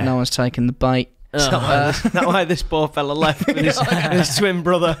 Yeah. No one's taken the bait. Is that why this poor fella left with his twin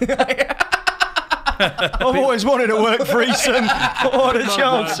brother? I've always wanted to work threesome. What a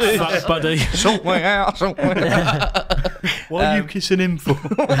chance! Fat buddy. Sort me out. What are you kissing him for?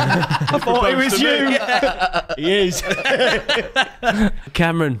 I thought it was you. He is.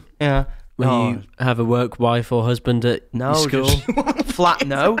 Cameron. Yeah. Will you have a work wife or husband at your school? Just flat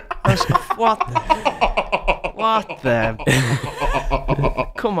no. What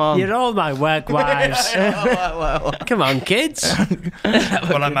the? Come on. You're all my work wives. Come on, kids.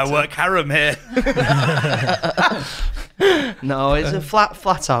 Well, I'm my work harem here. No, it's a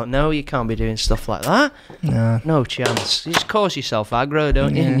flat out. No, you can't be doing stuff like that. No chance. You just cause yourself aggro,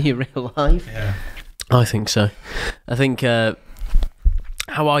 don't you, in your real life? Yeah. I think so. I think.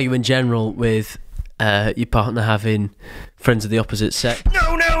 How are you in general with your partner having friends of the opposite sex? No.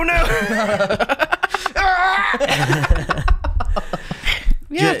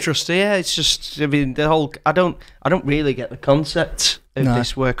 Yeah, trustee. Yeah, it's just. I mean, the whole. I don't really get the concept of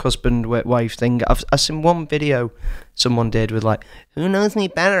this work husband, work wife thing. I've seen one video someone did with like, who knows me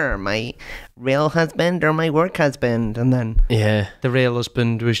better, my real husband or my work husband? And then the real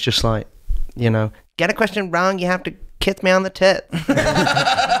husband was just like, you know, get a question wrong, you have to kiss me on the tit.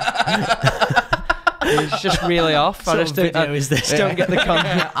 It's just really off. I just don't get the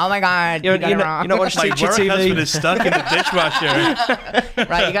concept. Oh my god! You know what? My work husband is stuck in the dishwasher.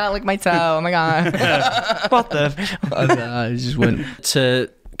 Right, you gotta lick my toe. Oh my god! What the? I just went To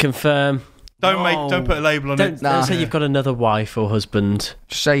confirm, Don't put a label on it. don't say you've got another wife or husband.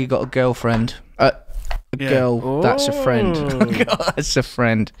 Just say you got a girlfriend. A girl, that's a friend. That's a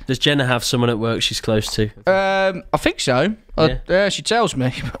friend. Does Jenna have someone at work she's close to? I think so. Yeah, she tells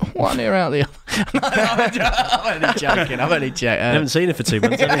me. One ear out the other. I'm only joking. I haven't seen her for 2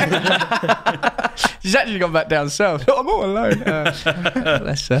 months. She's actually gone back down south. I'm all alone.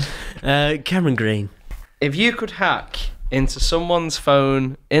 Bless her. Cameron Green. If you could hack into someone's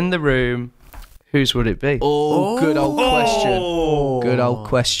phone in the room, whose would it be? Oh, good old question. Good old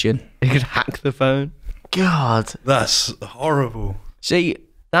question. You could hack the phone. God, That's horrible. See,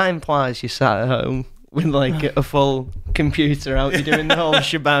 That implies you sat at home with like a full computer out. You're doing the whole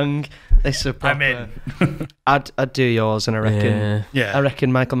shebang. This is I'm in. I'd do yours, and I reckon. Yeah. I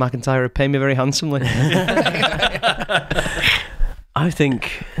reckon Michael McIntyre would pay me very handsomely. I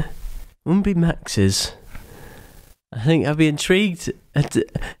think wouldn't be Max's. I think I'd be intrigued.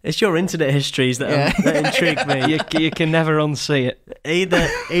 It's your internet histories that intrigue me. You can never unsee it.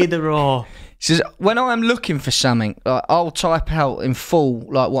 Either or. says, when I'm looking for something, like, I'll type out in full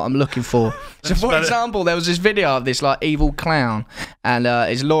like what I'm looking for. So, for example, there was this video of this like evil clown, and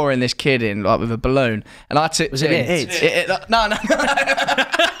he's luring this kid in like with a balloon, and I took. Was it? No.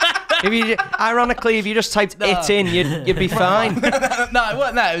 Ironically, if you just typed it in, you'd be fine. No, it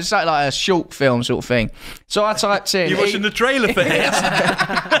wasn't that. It was like a short film sort of thing. So I typed in. You're watching the trailer for it.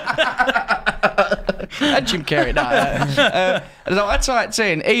 And Jim Carrey. So I typed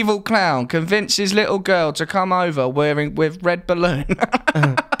in evil clown convinces little girl to come over with red balloon.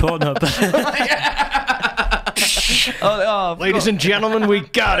 Pornhub. Ladies and gentlemen, we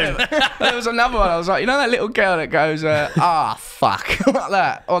got him. There was another one. I was like, you know that little girl that goes, fuck, like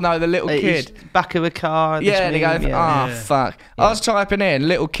that. Or no, the little kid. Back of a car. Yeah, and he goes, fuck. Yeah. I was typing in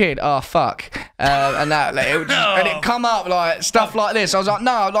little kid, fuck, and that, like, and it come up like stuff like this. I was like,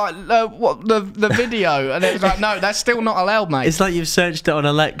 no, like what the video, and it was like, no, that's still not allowed, mate. It's like you've searched it on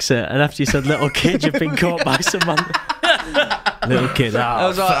Alexa, and after you said little kid, you've been caught by someone. Little kid. I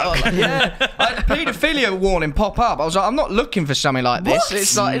was like, paedophilia warning pop up. I was like, I'm not looking for something like this. What?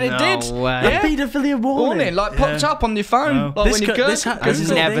 It's like, and it did. A paedophilia warning. Like popped up on your phone. No. Like when you go. I've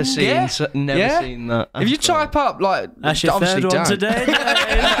never seen that. If you type up like, that's your obviously third one don't. today.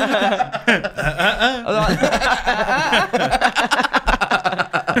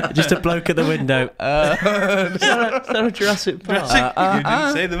 Just a bloke at the window. Is that a Jurassic Park? You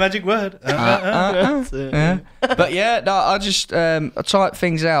didn't say the magic word. But yeah, no, I just I type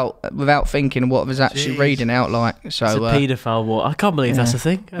things out without thinking what I was actually reading out like. So it's a paedophile warning. I can't believe that's a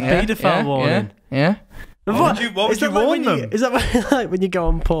thing. A paedophile warning. Yeah. What would you warn them? Is that like when you go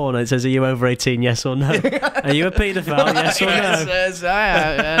on porn and it says, are you over 18, yes or no? Are you a paedophile, yes or no? Yes, I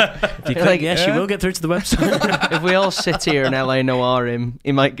am. If you click yes, you will get through to the website. If we all sit here and LA Noir him,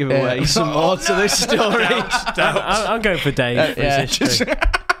 he might give away some more to this story. I'm going for Dave for his history.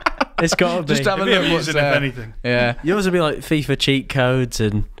 It's got to be. Just have a look what's there. If anything. Yeah. Yours would be like FIFA cheat codes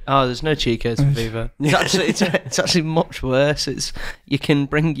and... Oh, there's no cheat codes for FIFA. It's actually much worse. You can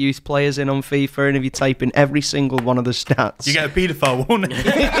bring youth players in on FIFA, and if you type in every single one of the stats, you get a paedophile warning. That's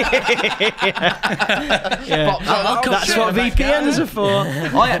what VPNs are for.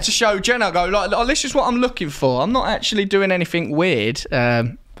 I had to show Jenna, I go, like, this is what I'm looking for. I'm not actually doing anything weird. But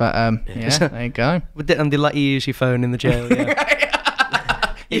there you go. And they let you use your phone in the jail, yeah.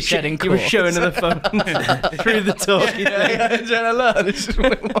 You were showing her the phone through the talkie thing. Jenna, look, this is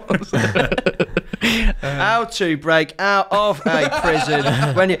what it was. How to break out of a prison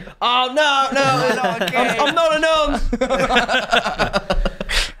when you... Oh, no, I'm not a nun.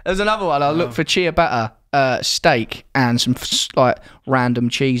 There's another one. I looked for ciabatta, steak, and some like random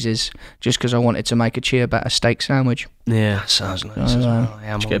cheeses just because I wanted to make a ciabatta steak sandwich. Yeah. That sounds nice as well.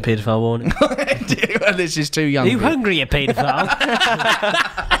 Did you get a paedophile warning? This is too young. Are you hungry, you paedophile?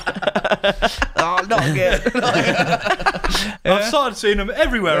 Oh, not good. I've started seeing them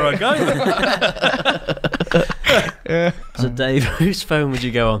everywhere I go. So, Dave, whose phone would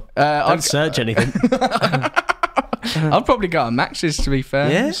you go on? Don't search anything. I'd probably go on Max's, to be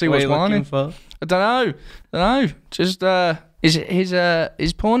fair. Yeah? See what's whining. for? I don't know. Just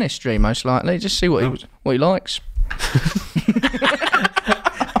his porn history, most likely. Just see what he likes.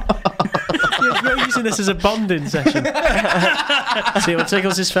 You're using this as a bonding session. See what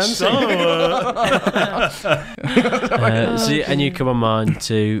tickles his fancy. And you come on mine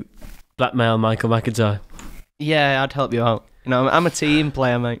to blackmail Michael McIntyre. Yeah, I'd help you out. You know, I'm a team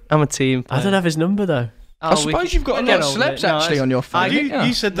player, mate. I'm a team player. I don't have his number though. I suppose you've got a lot of celebs actually on your phone.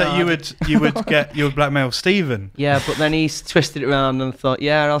 You said that you would blackmail Stephen. Yeah, but then he's twisted it around and thought,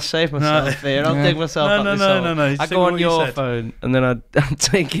 yeah, I'll save myself here. I'll dig myself out this hole. No. I go on your phone and then I'd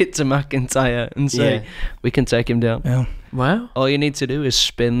take it to McIntyre and say, we can take him down. Yeah. Wow. All you need to do is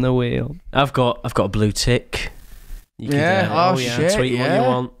spin the wheel. I've got a blue tick. You can, shit, tweet what you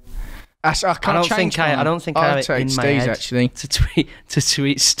want. I don't think I in my head actually to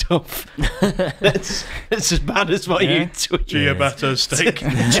tweet stuff. it's as bad as what you tweet. Ciabatta steak.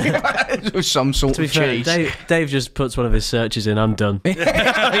 With some sort of cheese. Dave just puts one of his searches in. I'm done.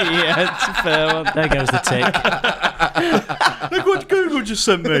 Yeah, it's a fair one. There goes the tick. Look what Google just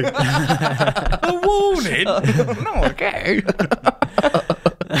sent me. A warning. No, okay.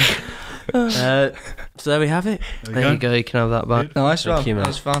 So there we have it. There you go. You can have that back. Nice Thank one. you, man.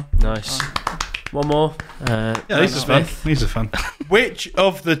 Nice fun. Nice. One more. These are fun. These are fun. Which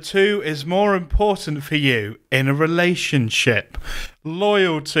of the two is more important for you in a relationship?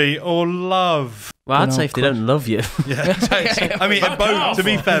 Loyalty or love? Well, I'd say if they don't love you. Yeah. I mean, both. To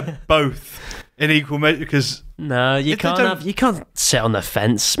be fair, both in equal measure. Because no, you can't sit on the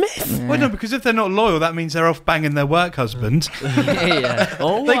fence, Smith. Well, no, because if they're not loyal, that means they're off banging their work husband. They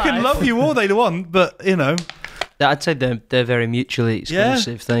can love you all they want, but you know. I'd say they're very mutually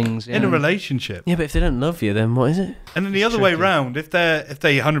exclusive things in a relationship. Yeah, but if they don't love you, then what is it? And then the other way round, if they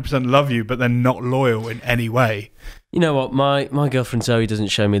 100% love you, but they're not loyal in any way. You know what? My girlfriend Zoe doesn't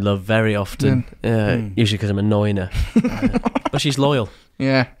show me love very often. Usually because I'm annoying her, but she's loyal.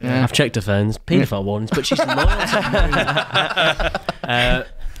 Yeah. I've checked her phones, paedophile warnings, but she's loyal to me.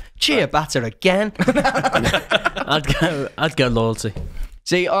 Ciabatta again. I'd go loyalty.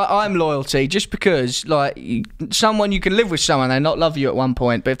 See, I'm loyalty just because, like, you can live with someone, they not love you at one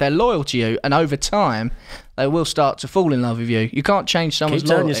point, but if they're loyal to you, and over time, they will start to fall in love with you. You can't change someone's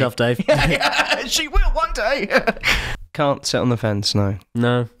loyalty. Keep telling yourself, Dave. She will one day. Can't sit on the fence, no.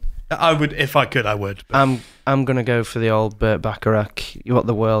 No. I would, if I could, I would. But I'm going to go for the old Burt Bacharach. What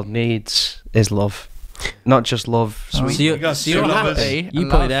the world needs is love. Not just love. Sweet. So you're happy. You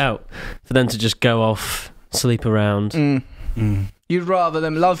put it out for them to just go off, sleep around. You'd rather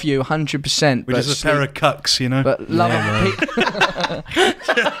them love you 100%. Which is a pair of cucks, you know? But love a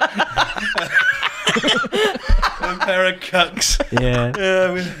pair of cucks. Yeah.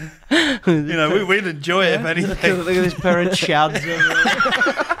 We'd enjoy it if anything. Look at this pair of chads over there.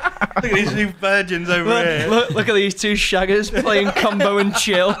 Look at these two virgins over here. Look at these two shaggers playing combo and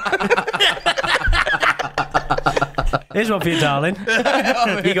chill. Here's one for you, darling.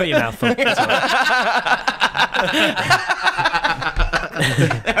 You got your mouth full. That's all right.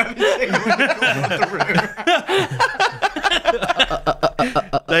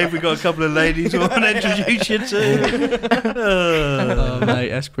 Dave, we got a couple of ladies we want to introduce you to. Oh, mate,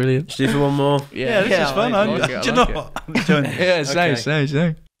 that's brilliant. Should we do for one more? Yeah, this is fun. I'm enjoying it. Yeah,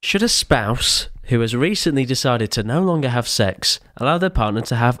 same. Should a spouse who has recently decided to no longer have sex allow their partner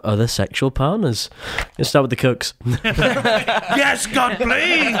to have other sexual partners? Let's start with the cooks. Yes, God,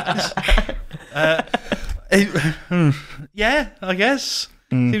 please. Yeah, I guess.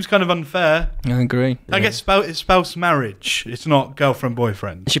 Seems kind of unfair. I agree. I guess it's spouse marriage. It's not girlfriend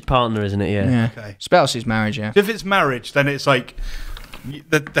boyfriend. It's your partner, isn't it? Yeah. Okay. Spouse is marriage. Yeah. If it's marriage, then it's like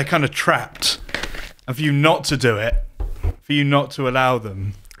they're kind of trapped. And for you not to do it, for you not to allow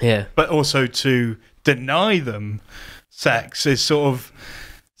them, but also to deny them sex is sort of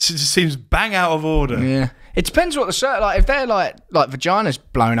seems bang out of order. Yeah. It depends what the like. If they're like vagina's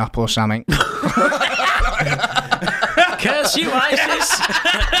blown up or something. Curse you, ISIS!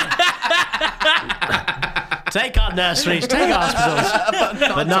 Take our nurseries, take our hospitals,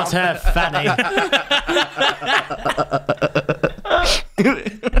 but not her Fanny.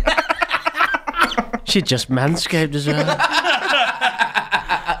 She just manscaped as well.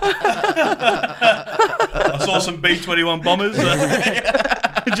 I saw some B-21 bombers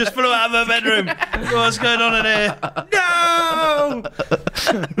just flew out of her bedroom. What's going on in here? No!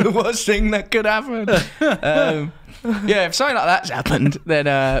 The worst thing that could happen. Yeah, if something like that's happened, then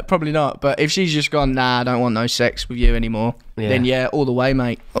probably not. But if she's just gone, nah, I don't want no sex with you anymore, then all the way,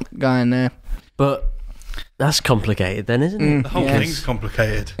 mate. Go in there. But that's complicated then, isn't it? The whole thing's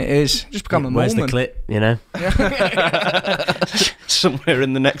complicated. It is. Just become a Mormon. Where's the clit, you know? Somewhere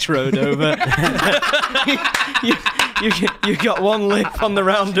in the next road over. you got one lip on the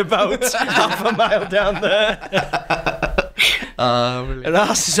roundabout, half a mile down there. An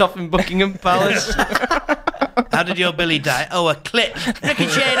arse is off in Buckingham Palace. How did your Billy die? Oh, a clip.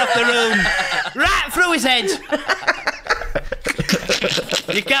 Ricocheted off the room. Right through his head.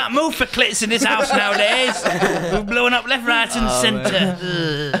 You can't move for clits in this house nowadays. We're blowing up left, right, and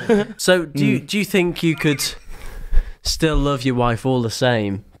centre. So, do you think you could still love your wife all the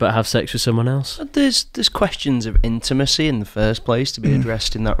same, but have sex with someone else? There's questions of intimacy in the first place to be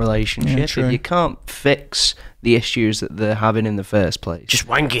addressed in that relationship. Yeah, true. If you can't fix the issues that they're having in the first place, Just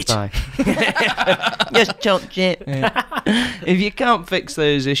wank it. bye. Just touch it. If you can't fix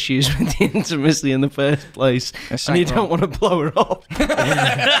those issues with the intimacy in the first place, and you don't want to blow her up,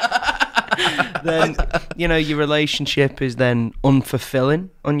 then your relationship is then unfulfilling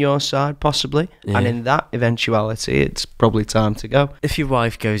on your side, possibly. Yeah. And in that eventuality, it's probably time to go. If your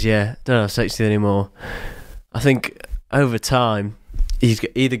wife goes, yeah, don't have sex with you anymore, I think over time you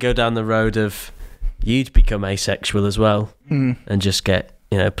either go down the road of you'd become asexual as well and just get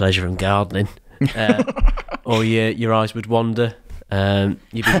pleasure from gardening, or your eyes would wander.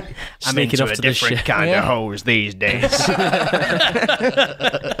 You'd be sneaking off to the shit. kind of hoes these days.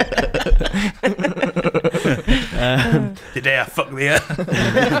 Today I fuck the earth.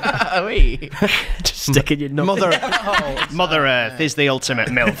 Just sticking your nut. Mother Earth is the ultimate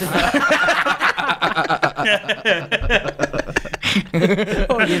MILF.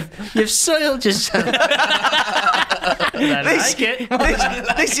 You've soiled yourself.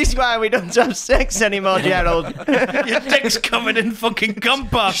 This is why we don't have sex anymore, Gerald. Your dick's covered in fucking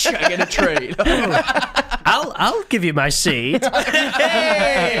compost. Shagging a tree. I'll give you my seed.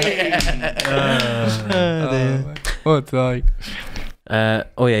 What like?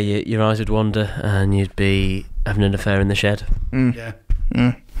 Your eyes would wander and you'd be having an affair in the shed. Yeah.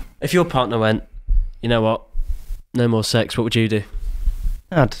 If your partner went, you know what, no more sex, what would you do?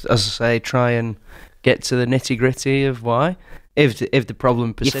 I'd, as I say, try and get to the nitty gritty of why. If the problem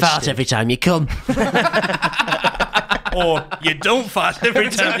You persisted. fart every time you come. Or you don't fart every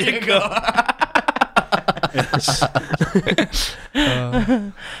time you go.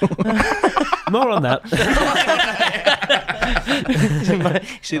 More on that.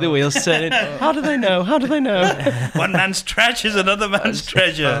 See the wheels turning. How do they know? How do they know? One man's trash is another man's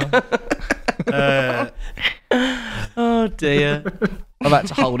treasure. Oh dear. I've had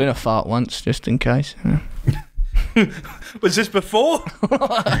to hold in a fart once, just in case. Was this before?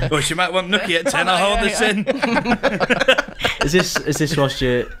 Well, she might want Nookie at 10. I'll hold this in. Is this whilst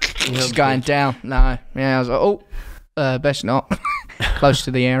you're Just going down. No. Yeah, I was like, best not. Close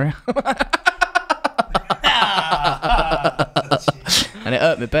to the area. And it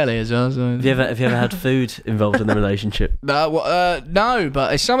hurt my belly as well. So. Have you ever had food involved in the relationship? No,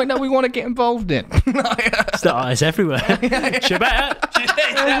 but it's something that we want to get involved in. It's not eyes everywhere. Ciabatta,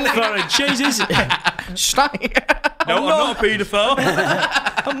 foreign cheeses. No, I'm not a paedophile.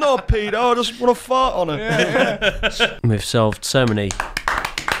 I'm not a pedo, I just want to fart on it. We've solved so many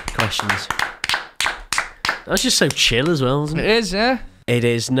questions. That's just so chill as well, isn't It it? is, yeah. It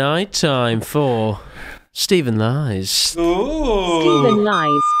is night time for Stephen Lies. Ooh. Stephen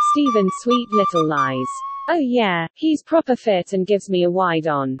lies. Stephen sweet little lies. Oh yeah, he's proper fit and gives me a wide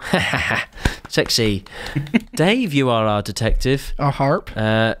on. Sexy. Dave, you are our detective. A harp.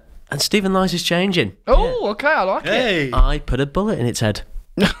 And Stephen Lies is changing. Oh, okay, I like it. Hey. I put a bullet in its head.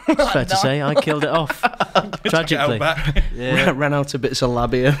 It's fair to say, I killed it off. Tragically. Outback. Yeah. Ran out of bits of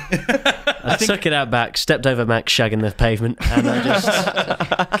labia. I took it out back, stepped over Max shagging the pavement, and I just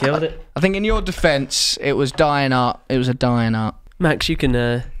killed it. I think in your defence, it was dying art. It was a dying art. Max, you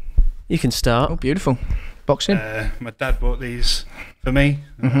can start. Oh, beautiful. Boxing. My dad bought these for me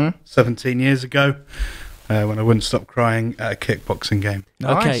 17 years ago when I wouldn't stop crying at a kickboxing game.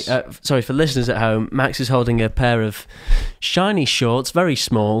 Nice. Okay, sorry, for listeners at home, Max is holding a pair of shiny shorts, very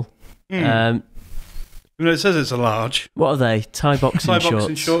small. It says it's a large. What are they? Thai boxing Thai shorts?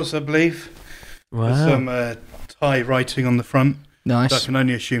 boxing shorts, I believe. Wow. With some Thai writing on the front. Nice. So I can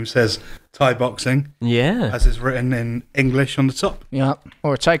only assume says Thai boxing, Yeah. as is written in English on the top. Yeah.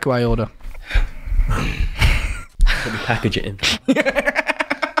 Or a takeaway order. Let me package it in.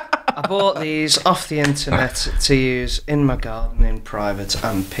 I bought these off the internet to use in my garden in private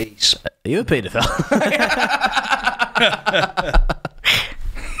and peace. Are you a paedophile?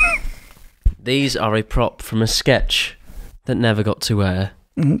 These are a prop from a sketch that never got to air.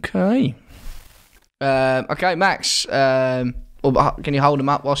 Okay. Okay, Max. Can you hold them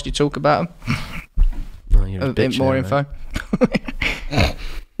up whilst you talk about them? Oh, you're a A bit bitch more now, info. mate.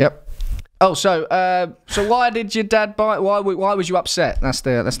 Yep. Oh, so why did your dad buy? Why was you upset? That's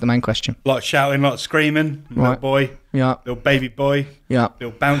the main question. A lot of shouting, a lot of screaming. Little Right. boy, Yeah, little baby boy, yeah.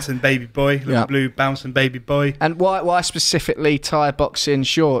 little bouncing baby boy, little Yeah. blue bouncing baby boy. And why specifically Thai boxing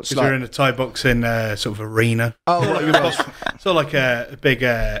shorts? Because we're in a Thai boxing sort of arena. Oh, what you was? Sort of like a big,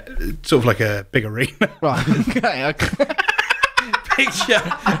 sort of like a big arena. Right. Okay.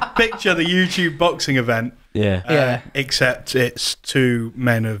 Picture the YouTube boxing event. Yeah. Yeah. Except it's two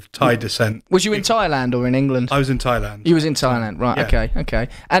men of Thai descent. Was you in Thailand or in England? I was in Thailand. You was in Thailand, right? Yeah. Okay.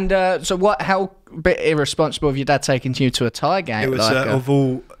 And so what? How bit irresponsible of your dad taking you to a Thai game? It was like of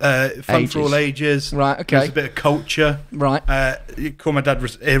all fun for all ages. ages. Right, okay. There's a bit of culture. Right. You call my dad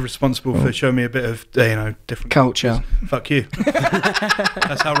irresponsible for showing me a bit of different Culture. cultures. Fuck you.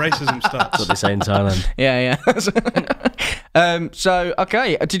 That's how racism That's what starts. they say in Thailand. Yeah. So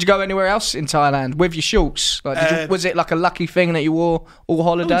okay, did you go anywhere else in Thailand with your shorts? Like, was it like a lucky thing that you wore all I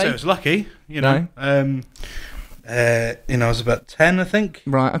wouldn't say holiday? it was lucky, you know. I was about 10, I think.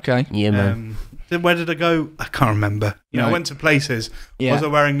 Right. Okay. Yeah, man. Where did I go? I can't remember. No. I went to places. Yeah. Was I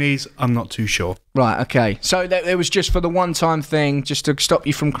wearing these? I'm not too sure. Right. Okay. So it was just for the one-time thing, just to stop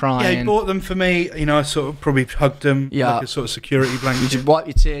you from Yeah, crying. he bought them for me. I sort of probably hugged them Yeah. like a sort of security You blanket. just wipe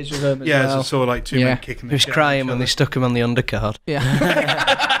your tears with them as Yeah, well. it's sort of like two Yeah. men kicking He the was shit out of crying each when they other. stuck him on the undercard. Yeah.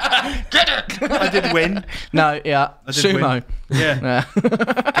 I did win. No. Yeah. I did Sumo. win. Yeah. Yeah.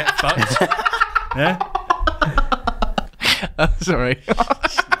 Get fucked. Yeah. Sorry.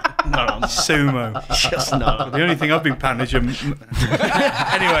 Sumo. Just not. The only thing I've been panning is your... Anyway,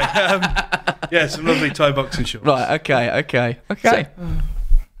 yeah, some lovely Thai boxing shorts. Right. Okay.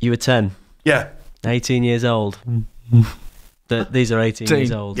 You were 10, Yeah. 18 years old. These are 18 years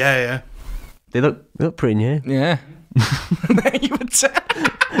Teen. old. Yeah. They look pretty new. Yeah. You were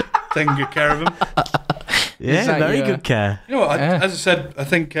Taking good care of them. Yeah, that very your- good care. You know what? Yeah. As I said, I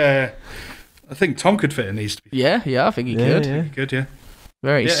think Tom could fit in these. To be Yeah. I think you could. Yeah. good, yeah.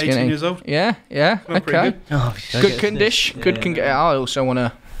 Very Yeah, skinny. 18 years old. Yeah. Felt pretty Okay. good. Oh, Good condition. Yeah. Good condition. I also want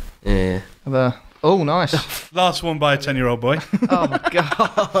to Yeah. have a. Oh, nice. Last one by a 10-year-old boy. oh my god.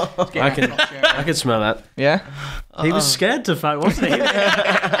 I can smell that. Yeah. He was scared to fight, wasn't he?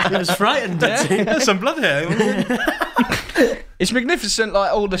 He was frightened. There's some blood here. It's magnificent.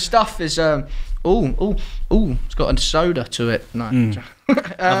 Like all the stuff is. It's got a soda to it. No.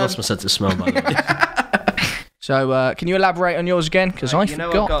 I've lost my sense of smell, by the way. So, can you elaborate on yours again? Because I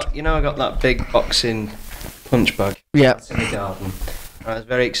forgot. I got that big boxing punch bag. Yeah. That's in the garden. I was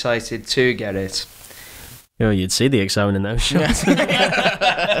very excited to get it. Oh, you'd see the excitement in those shots.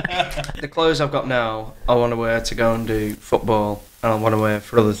 The clothes I've got now, I want to wear to go and do football, and I want to wear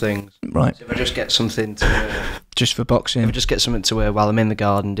for other things. Right. So if I just get something to wear, Just for boxing. while I'm in the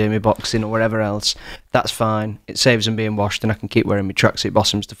garden doing my boxing or whatever else, that's fine. It saves them being washed, and I can keep wearing my tracksuit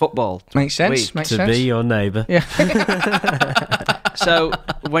bottoms to football. Makes sense. Sweet. Makes To sense. be your neighbour. Yeah. So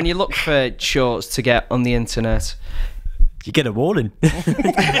when you look for shorts to get on the internet, You get a warning.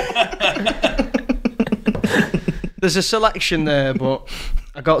 there's a selection there, but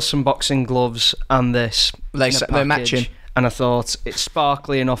I got some boxing gloves and this. They're in a matching. package, And I thought it's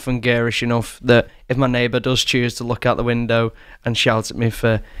sparkly enough and garish enough that if my neighbour does choose to look out the window and shout at me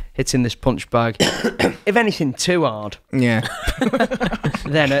for hitting this punch bag, if anything too hard, Yeah.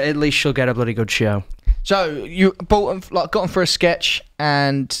 then at least she'll get a bloody good show. So you bought them, got them for a sketch,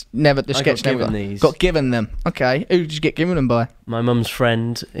 and the I sketch got never given these. got given them. Okay, who did you get given them by? My mum's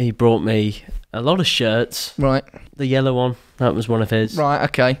friend, he brought me a lot of shirts. Right, The yellow one, that was one of his. right,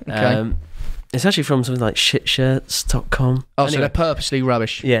 okay. It's actually from something like shitshirts.com. Oh, so they're purposely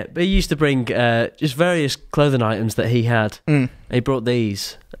rubbish. Yeah, but he used to bring just various clothing items that he had. Mm. He brought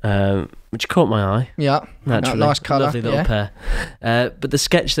these, which caught my eye. Yeah, Naturally. nice colour. Lovely little Yeah. pair. But the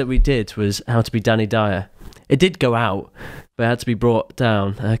sketch that we did was How to Be Danny Dyer. It did go out, but it had to be brought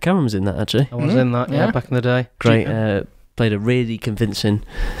down. Cameron was in that, actually. I was in that, Yeah. back in the day. Great. Played a really convincing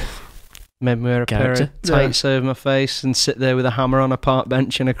Made me wear a pair Character. of tights over my face and sit there with a hammer on a park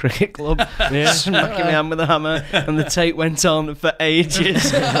bench in a cricket club, smacking my hand with a hammer, and the tape went on for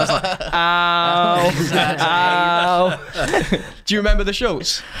ages. I was like, ow, ow. Do you remember the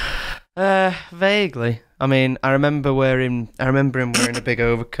shorts? Vaguely. I mean, I remember him wearing a big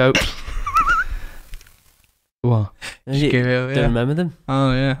overcoat. What? You don't remember them?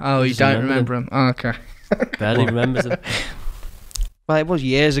 Oh yeah. Oh, you Just don't remember remember them? Oh, okay. Barely remembers them. Well, it was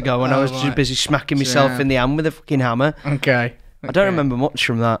years ago when I was right. just busy smacking myself in the hand with a fucking hammer. Okay. I don't remember much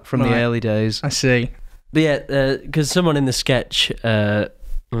from that, from the Right. early days. I see. But yeah, because someone in the sketch, well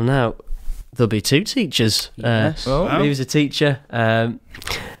now there'll be two teachers. Yes. Oh. He was a teacher, and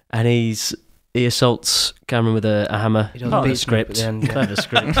he's he assaults Cameron with a hammer. He does Part of beat the script. him at the end, yeah. Clever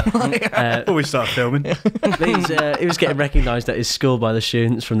script. Before we start filming. He was getting recognised at his school by the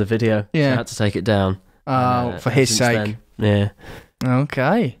students from the video. Yeah. So I had to take it down. For his Since sake. then, yeah.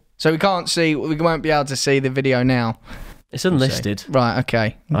 Okay. So we won't be able to see the video now. It's unlisted. Right,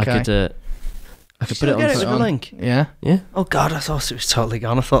 okay. I could put it on. Get it with the link. Yeah. Oh God, I thought it was totally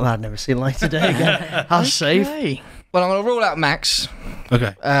gone. I thought I'd never seen light today again. How safe. Okay. Well, I'm going to rule out Max.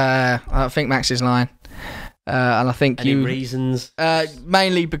 Okay. I think Max is lying. And I think Any reasons?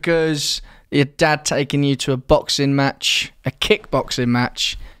 mainly because your dad taking you to a boxing match, a kickboxing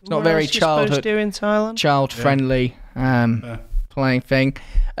match. It's not very childhood. Do in Thailand? child friendly playing thing.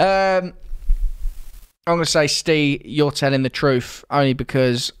 I'm going to say, Steve, you're telling the truth, only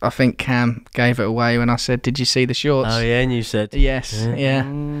because I think Cam gave it away when I said, "Did you see the shorts?" Oh yeah, and you said Yes, yeah.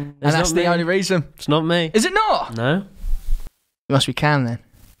 And that's the only reason. It's not me. Is it not? No. It must be Cam then.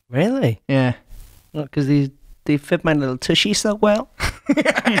 Really? Yeah. Because they fit my little tushy so well.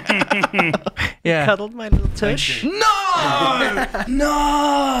 Yeah. Cuddled my little tush. No!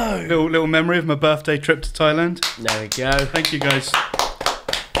 No! Little memory of my birthday trip to Thailand. There we go. Thank you, guys.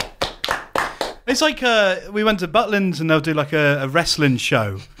 It's like we went to Butlins and they'll do like a wrestling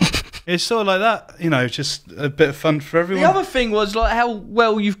show. It's sort of like that, you know, just a bit of fun for everyone. The other thing was like how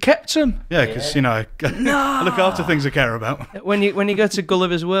well you've kept them. Yeah, because you know, I look after things I care about. When you go to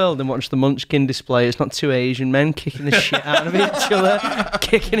Gulliver's World and watch the Munchkin display, it's not two Asian men kicking the shit out of each other,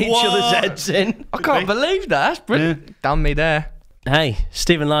 kicking each other's heads in. I can't believe that. That's brilliant. Yeah. Done me there. Hey,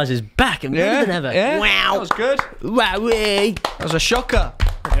 Stephen Lies is back and better than ever. Yeah. Wow. That was good. Wowee. That was a shocker.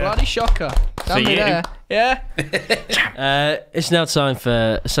 A bloody shocker. Done me you. there. Yeah. It's now time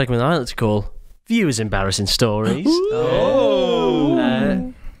for a segment I like to call Viewers' Embarrassing Stories. Oh.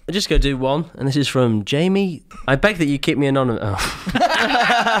 I'm just going to do one, and this is from Jamie. I beg that you keep me anonymous. Oh.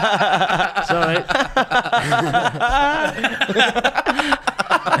 Sorry.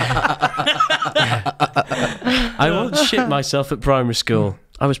 I once shit myself at primary school.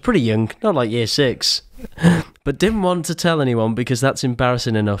 I was pretty young, not like year 6, but didn't want to tell anyone because that's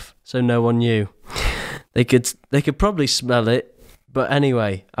embarrassing enough, so no one knew. They could probably smell it, but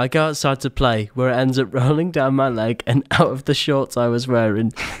anyway, I go outside to play, where it ends up rolling down my leg and out of the shorts I was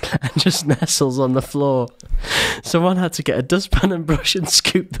wearing, and just nestles on the floor. Someone had to get a dustpan and brush and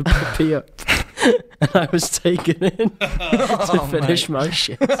scoop the puppy up, and I was taken in to finish my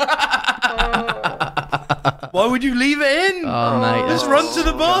shit. Why would you leave it in? Oh, mate. Just run to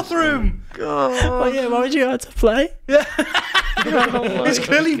the bathroom. Oh yeah, why would you have to play? It's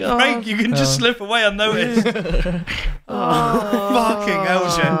clearly Frank. You can just slip away unnoticed. Fucking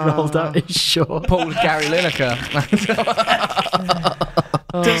hell, Jen. Rolled out his short. Pulled Gary Lineker.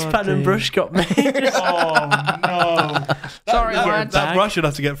 Dustpan and brush got me. Oh no! Sorry, man. That brush would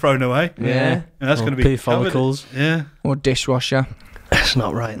have to get thrown away. Yeah. That's going to be pee covered. follicles. Yeah. Or dishwasher. That's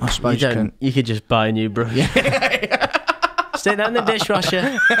not right. I suppose You could just buy a new brush. Stick that in the dishwasher.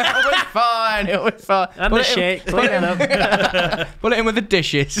 It'll be fine. It'll be fine. And the shit. Clean it up. Put it in with the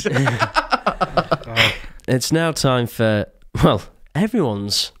dishes. It's now time for, well,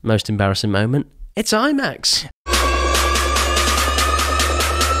 everyone's most embarrassing moment. It's IMAX.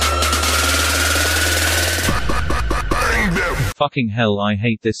 Fucking hell, I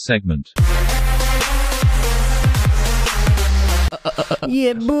hate this segment.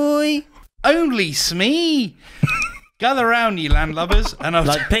 Yeah, boy. Only Smee. Gather round, ye landlubbers, and I'll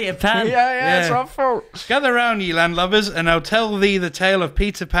Like Peter Pan. yeah, that's what I thought. gather round, ye landlubbers, and I'll tell thee the tale of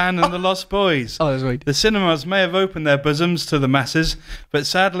Peter Pan and the Lost Boys. Oh, that's right. The cinemas may have opened their bosoms to the masses, but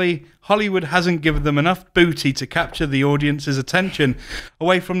sadly, Hollywood hasn't given them enough booty to capture the audience's attention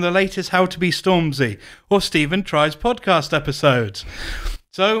away from the latest How to Be Stormzy or Stephen Tries podcast episodes.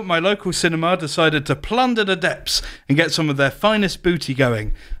 So, my local cinema decided to plunder the depths and get some of their finest booty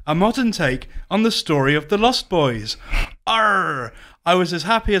going. A modern take on the story of the Lost Boys. Arr! I was as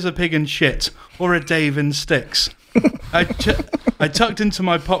happy as a pig in shit, or a Dave in sticks. I tucked into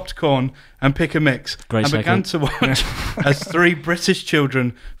my popped corn and pick a mix Great and began to watch as 3 British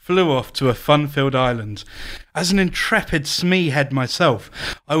children flew off to a fun-filled island. As an intrepid Smee head myself,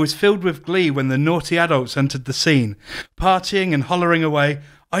 I was filled with glee when the naughty adults entered the scene. Partying and hollering away,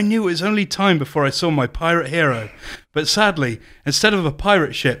 I knew it was only time before I saw my pirate hero. But sadly, instead of a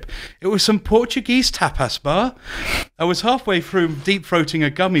pirate ship, it was some Portuguese tapas bar. I was halfway through deep-throating a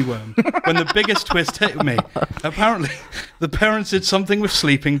gummy worm when the biggest twist hit me. Apparently, the parents did something with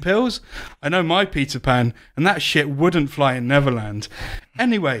sleeping pills. I know my Peter Pan, and that shit wouldn't fly in Neverland.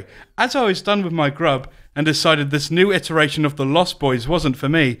 Anyway, as I was done with my grub, and decided this new iteration of the Lost Boys wasn't for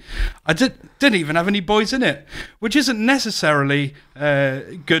me. I didn't even have any boys in it, which isn't necessarily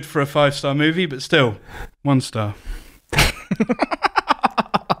good for a 5-star movie, but still, 1 star.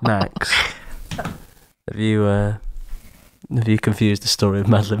 Max, have you confused the story of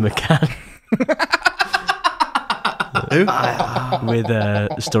Madeleine McCann with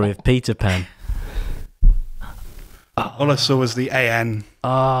the story of Peter Pan? All I saw was the AN.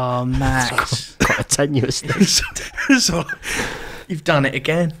 Oh, Max. Quite a tenuous thing. So, You've done it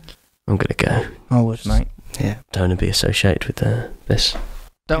again. I'm gonna go. I would, mate. Yeah. Don't want to be associated with this.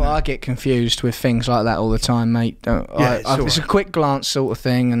 Don't I get confused with things like that all the time, mate? Don't Yeah, I, it's it's a quick glance sort of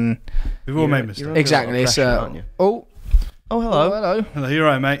thing, and we've all made mistakes. exactly. It's aren't you? oh, Hello. hello. Hello, you're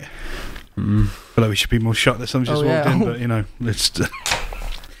right, mate. I feel like we should be more shocked that someone just walked in, but you know, let's.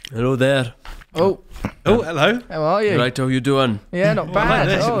 Hello there. Oh, hello. how are you? Right, how you doing? Yeah, not bad.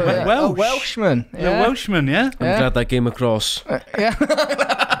 this. Oh, yeah. Welsh. Oh, Welshman. You're a Welshman, yeah? I'm glad that came across. Yeah.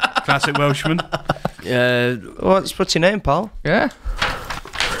 Classic Welshman. What's your name, pal? Yeah.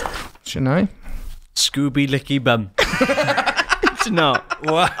 What's your name? Scooby Licky Bum. It's not.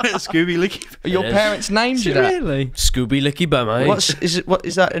 What? Scooby Licky. Your is. parents named you that. Really? Scooby Licky Bum, eh? What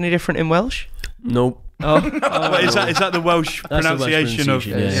is that any different in Welsh? Nope. Wait, is that the Welsh That's the Welsh pronunciation of?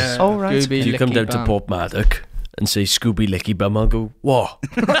 pronunciation, yes. Oh, right. Scooby If you come Licky down to Bum. Port Maddock and say Scooby Licky Bum, I'll go, what?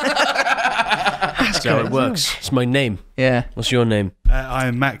 That's how it works. It's my name. Yeah. What's your name? I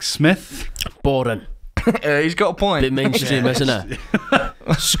am Max Smith. Boring. He's got a point. Bit mainstream, isn't it?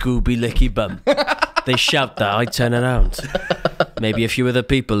 Scooby Licky Bum. They shout that, I turn around. Maybe a few other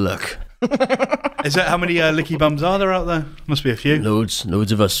people look. Is that how many Licky Bums are there out there? Must be a few. Loads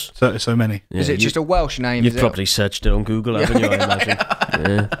of us. So many. Yeah, Is it just a Welsh name? You've is it? probably searched it on Google, haven't you, I imagine?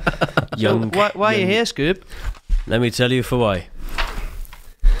 Yeah. Young. Why are you here, Scoob? Let me tell you for why.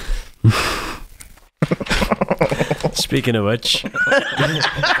 Speaking of which,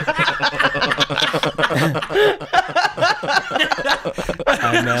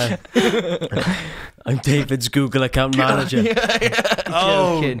 I'm David's Google account manager.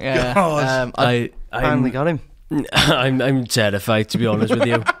 Oh, Yeah. God. I Finally got him. I'm terrified, to be honest with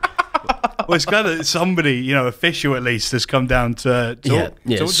you. Well, it's glad that somebody, you know, official at least, has come down to talk,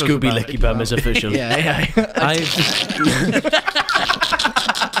 Yeah, talk to us Scooby about Licky Bum is official. yeah.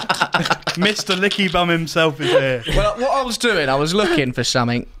 Mr. Licky Bum himself is here. Well, what I was doing, I was looking for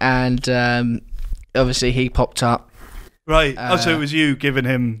something, and obviously he popped up. Right. So it was you giving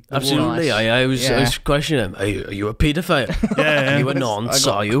him. The Absolutely, Nice. I was Yeah. questioning him. Are you a paedophile? Yeah. Are you a nonce,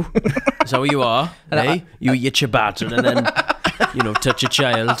 are you? Is that what you are? Hey? You eat your batter and then, touch a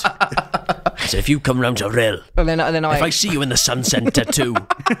child. So if you come round to Rill, And then if I see you in the Sun Centre too,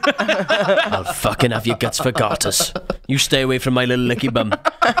 I'll fucking have your guts for garters. You stay away from my little licky bum.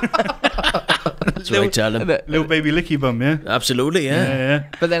 That's what I tell him. Little baby Licky Bum, yeah? Absolutely, yeah. Yeah.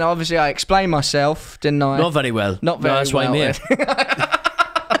 But then obviously I explained myself, didn't I? Not very well. Not very No, that's why I'm well. here.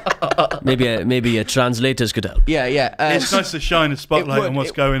 maybe translators could help. Yeah. It's nice to shine a spotlight on what's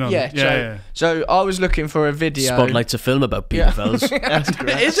going on. Yeah. So I was looking for a video. Spotlight's a film about paedophiles.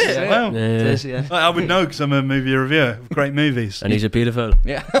 Is it? Yeah. Wow. Yeah. I would know because I'm a movie reviewer of great movies. And he's a paedophile.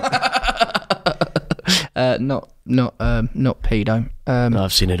 Yeah. Not pedo. No,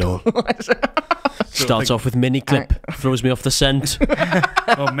 I've seen it all. Starts off with mini clip, throws me off the scent.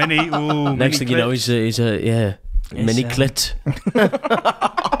 Oh, mini. Ooh, Next thing you know, he's a mini clit.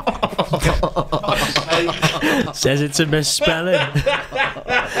 Says it's a misspelling.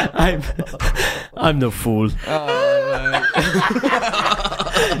 I'm no fool.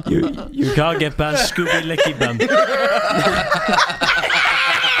 You can't get past Scooby Licky Bum.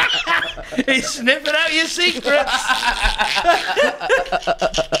 He's sniffing out your secrets.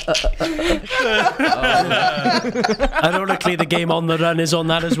 Ironically, the game On the Run is on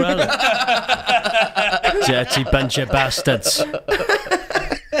that as well. Dirty bunch of bastards.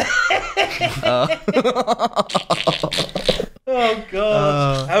 Oh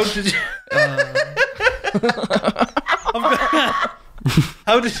God! How did you?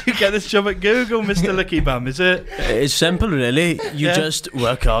 How did you get this job at Google, Mr. Licky Bum? Is it? It's simple, really. You just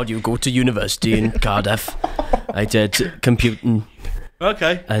work hard. You go to university in Cardiff. I did computing,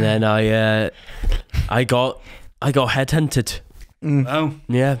 Okay. and then I got headhunted. Oh,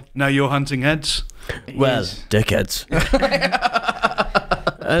 Yeah. now you're hunting heads. Well, dickheads.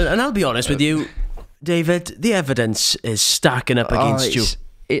 And I'll be honest with you, David. The evidence is stacking up against you.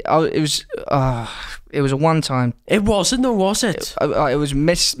 It was a one-time. It wasn't, though, was it? It was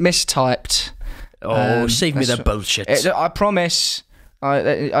mistyped. Oh, save me that's- the bullshit. I promise.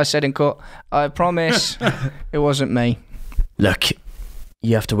 I said in court. I promise it wasn't me. Look,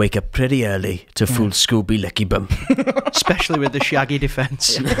 you have to wake up pretty early to fool Scooby Licky Bum. Especially with the Shaggy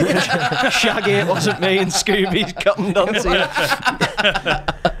defence. Shaggy, it wasn't me, and Scooby's cottoned onto you.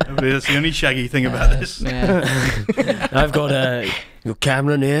 That's the only Shaggy thing about this. Yeah. I've got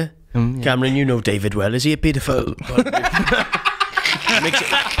Cameron here. Cameron, you know David well. Is he a paedophile?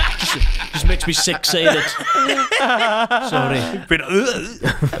 Just makes me sick saying it. Sorry.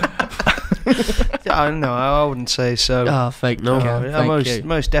 No, I wouldn't say so. Oh, thank No. you. Yeah, Thank you.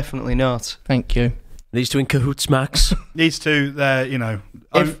 most definitely not. Thank you. These two in cahoots, Max. These two, they're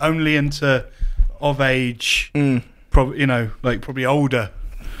only into of age. Probably older.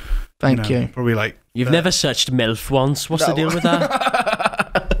 Thank you. Probably like You've never searched MILF once. What's the deal with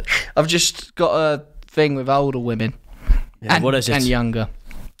that? I've just got a thing with older women. Yeah, what is it? And younger.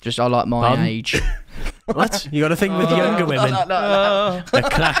 Just I like my Pardon? age. What? You got a thing with younger women? No. The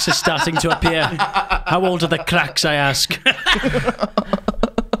cracks are starting to appear. How old are the cracks, I ask?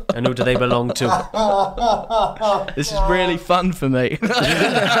 And who do they belong to? This is really fun for me.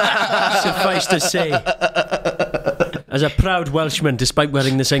 Suffice to say, as a proud Welshman, despite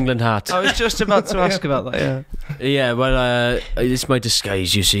wearing this England hat. I was just about to ask about that, yeah. Yeah, well, it's my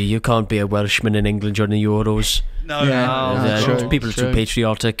disguise, you see. You can't be a Welshman in England during the Euros. no. true, People are too true.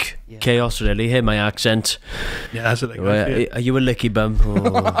 patriotic. Yeah. Chaos, really. Hear my accent. Yeah, that's what they go Well, for. are you a licky bum?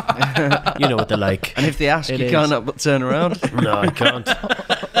 Oh. You know what they're like. And if they ask, It you is. can't help but turn around. No, I can't.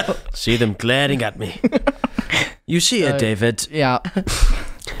 See them glaring at me. You see it, David. Yeah.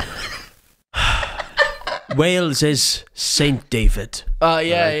 Wales is Saint David. Oh,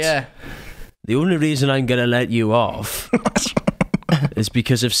 yeah, Right. yeah. The only reason I'm going to let you off is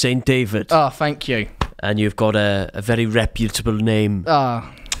because of Saint David. Oh, thank you. And you've got a very reputable name. Oh.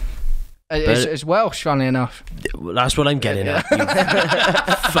 It's Welsh, funny enough. Well, that's what I'm getting at. You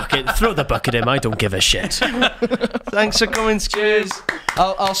fuck it. Throw the bucket in. I don't give a shit. Thanks for coming, Cheers.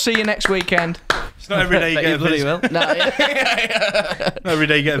 I'll see you next weekend. It's not every day you Bet get you a bloody visit. will. No, yeah. Not every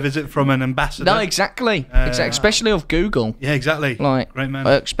day you get a visit from an ambassador. No, exactly. Especially of Google. Yeah, exactly. Like, Great man.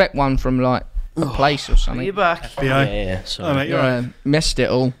 I expect one from like a place or Are something. you back? FBI. Yeah, Oh, sorry. mate, you're right. Missed it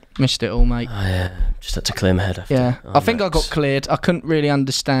all, mate. I just had to clear my head after. Yeah, Oh, I think I Max. got cleared. I couldn't really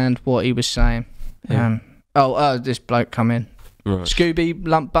understand what he was saying. Yeah. This bloke come in. Right. Scooby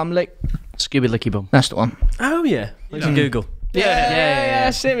Lump Bum Lick. Scooby Licky Bum. That's the one. Oh, yeah. He's in Google. Yeah.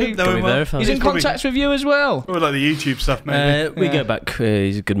 Don't Got me worry. verified. He's in Probably- contact with you as well. Or like the YouTube stuff, maybe. We go back.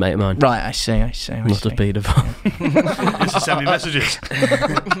 He's a good mate of mine. Right, I see. Not a paedophile. Just to send me messages.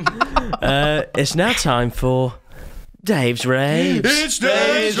 It's now time for Dave's Raves. It's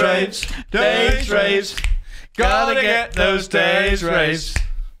Dave's Raves. Dave's Raves. Gotta get those Dave's Raves.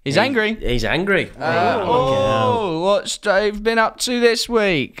 He's angry. He's angry. What's Dave been up to this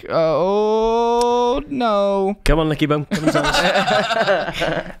week? Oh, no. Come on, Licky Bum. Come and tell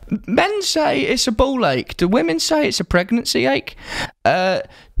us. Men say it's a ball ache. Do women say it's a pregnancy ache?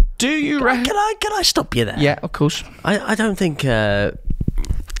 Do you reckon? Can I stop you there? Yeah, of course. I don't think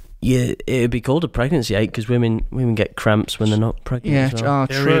it'd be called a pregnancy ache because women get cramps when they're not pregnant. Yeah, as well.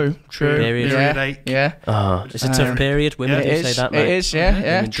 true. Period. Period Yeah, ache. yeah. Oh, it's a tough period. Women yeah, do It say is. that. It Mate. is. Yeah,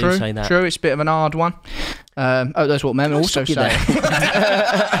 Women do true. say that. True. It's a bit of an hard one. That's what men also stop you say.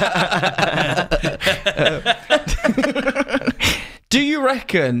 Do you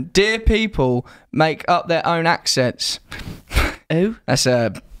reckon dear people make up their own accents? Who? That's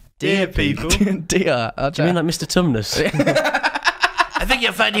a Dear people. dear. Do you mean like Mr. Tumnus? I think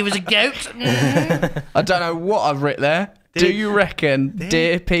you'll find he was a goat. I don't know what I've written there. Do you reckon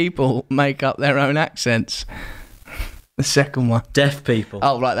dear people make up their own accents? The second one. Deaf people.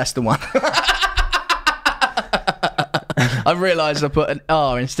 Oh, right, that's the one. I realised I put an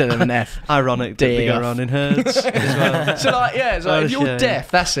R instead of an F. Ironic that they Deaf. go around in herds as well. So, like, yeah, it's like, Oh, if you're shit.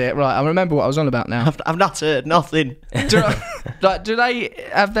 deaf, that's it. Right, I remember what I was on about now. I've not heard nothing. Do they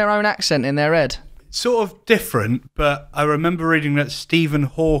have their own accent in their head? Sort of different, but I remember reading that Stephen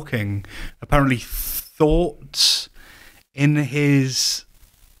Hawking apparently thought in his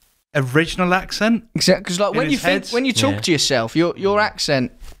original accent. Exactly, because like In when you his head? when you talk Yeah. to yourself, your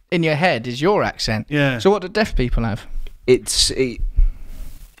accent in your head is your accent. Yeah. So what do deaf people have? That's do you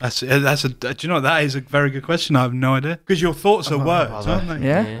know what? That is a very good question. I have no idea because your thoughts are words, aren't they?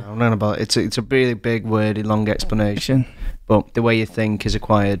 Yeah. I'm not about it. It's a really big, wordy, long explanation. But the way you think is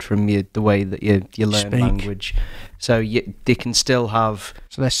acquired from the way that you learn Speak. language. So they can still have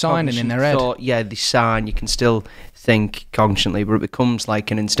So they're signing in their head. thought, yeah, they sign. You can still think consciously, but it becomes like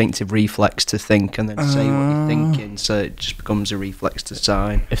an instinctive reflex to think and then say what you're thinking. So it just becomes a reflex to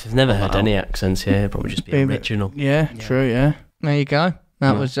sign. If they've never heard any accents here, it'd probably just be Be a bit- original. Yeah, true. Yeah. There you go.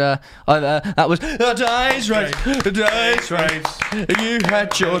 That was a day's race. A day's race. You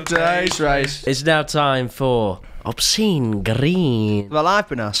had your day's race. It's now time for Obscene Green. Well, I've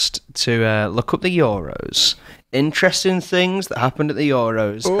been asked to look up the Euros. Interesting things that happened at the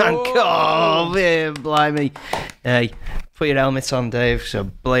Euros. Oh, blimey. Hey, put your helmet on, Dave, so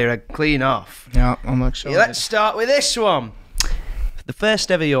blow your head clean off. Yeah, I'm excited. Let's start with this one. The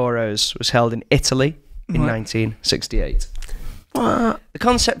first ever Euros was held in Italy in 1968. The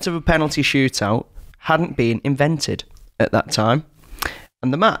concept of a penalty shootout hadn't been invented at that time,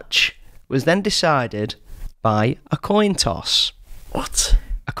 and the match was then decided by a coin toss. What?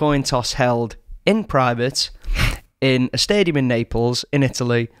 A coin toss held in private in a stadium in Naples, in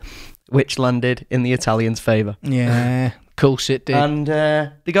Italy, which landed in the Italians' favour. Yeah, of course it did. And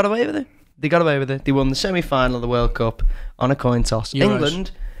they got away with it. They won the semi-final of the World Cup on a coin toss. Euros.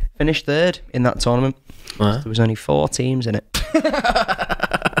 England finished third in that tournament. There was only 4 teams in it.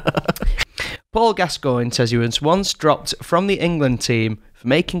 Paul Gascoigne says he was once dropped from the England team for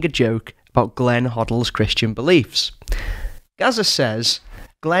making a joke about Glenn Hoddle's Christian beliefs. Gazza says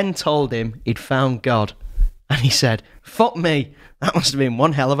Glenn told him he'd found God, and he said, "Fuck me, that must have been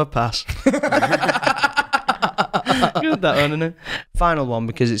one hell of a pass." Good, that one, isn't it? Final one,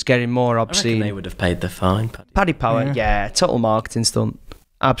 because it's getting more I reckon obscene. they would have paid the fine. Paddy Power, yeah, total marketing stunt.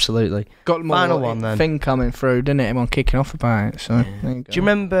 Absolutely. Got more Final one then. thing coming through, didn't it? Everyone kicking off about it. So there you go. Do you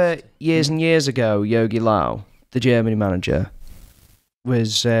remember years and years ago, Yogi Lau, the Germany manager,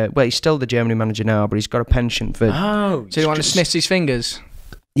 was he's still the Germany manager now, but he's got a penchant for Oh, So you want to sniff his fingers?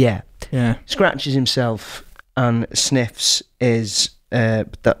 yeah, Yeah. scratches himself and sniffs his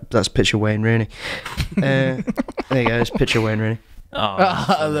that's picture Wayne Rooney. There you go, it's picture Wayne Rooney.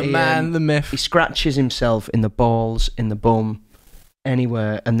 The man, the myth. He scratches himself in the balls, in the bum,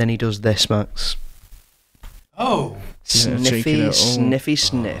 anywhere, and then he does this, Max. Oh. Sniffy, sniffy,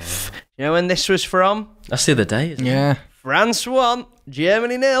 sniff. You know when this was from? That's the other day, isn't it? Yeah. France 1,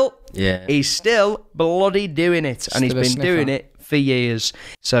 Germany 0. Yeah. He's still bloody doing it, and he's Still a been doing sniffer. it for years.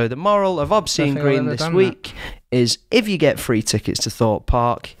 So the moral of Obscene Don't think I've Green ever this done week is, if you get free tickets to Thorpe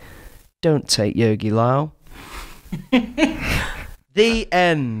Park, don't take Yogi Lau. The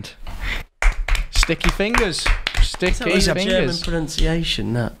end. Sticky fingers. Sticky It's a German fingers.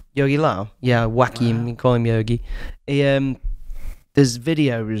 pronunciation, that. Yogi Lau? Yeah, wacky him, you call him Yogi. He, there's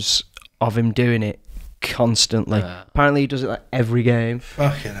videos of him doing it constantly. Apparently he does it like every game.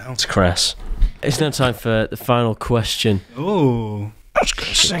 Fucking hell. It's crass. It's now time for the final question. Oh. I was going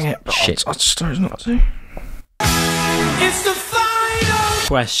to sing it, but Shit. I just chose not to. It's the final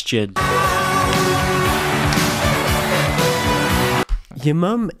Question. Your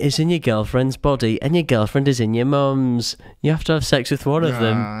mum is in your girlfriend's body and your girlfriend is in your mum's. You have to have sex with one of I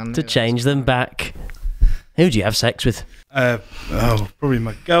them knew to that change them back. Who do you have sex with? Probably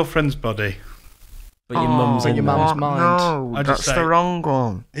my girlfriend's body. But your mum's in your there. mum's mind. No, I just that's say- the wrong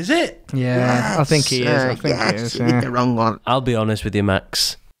one. Is it? Yeah, I think he is. I think he is. you did the wrong one. I'll be honest with you,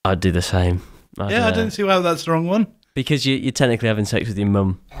 Max. I'd do the same. Yeah, I didn't see why that's the wrong one. Because you're technically having sex with your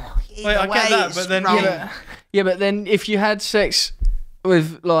mum. Wait, I get that, but then Yeah, but then if you had sex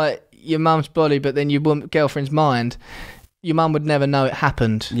with like your mum's body, but then your girlfriend's mind, your mum would never know it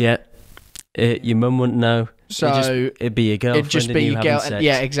happened. Yeah. Your mum wouldn't know. So it'd be your girlfriend. it'd just and be you your having girl. sex.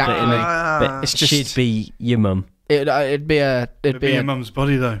 Yeah, exactly. But It's just- she'd be your mum. It'd be your mum's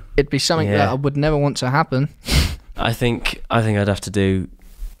body though. it'd be something Yeah. that I would never want to happen. I think I'd have to do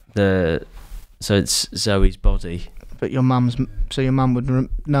the. So it's Zoe's body. But your mum would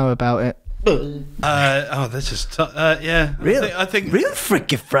know about it. This is yeah. Real- I think Real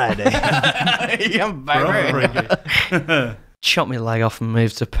Freaky Friday. Chop my leg off and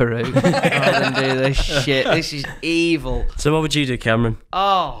move to Peru rather than do this shit. This is evil. So what would you do, Cameron?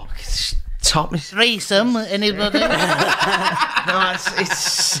 Oh, top me. threesome. Anybody? No, it's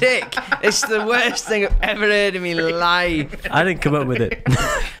sick. It's the worst thing I've ever heard in my life. I didn't come up with it.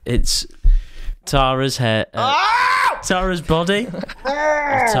 It's Tara's hair, Tara's body,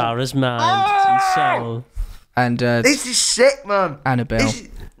 or Tara's mind and soul. And This is sick, man. Annabelle. This is...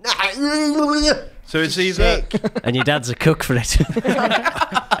 so. It's either And your dad's a cook for it.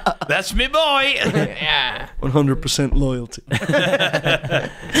 That's me boy. 100% loyalty.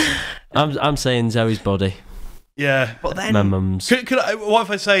 I'm saying Zoe's body. yeah. But then... My mum's. Could I, what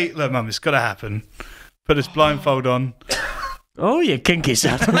if I say, look, Mum, it's got to happen. Put this blindfold on. Oh, you kinky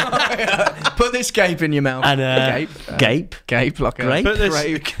son. Put this gape in your mouth. And gape. Gape like a Grape? Put this,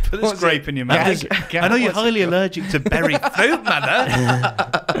 Grape. put this What's grape in your mouth. I know you're highly allergic to berry fruit, mother.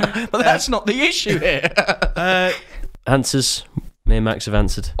 But that's not the issue here. Answers. Me and Max have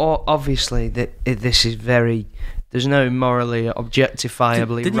answered. Obviously, this is very There's no morally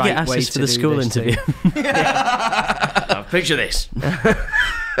objectifiably Didn't you right get asked way this to for the do school this interview? thing. Now, picture this.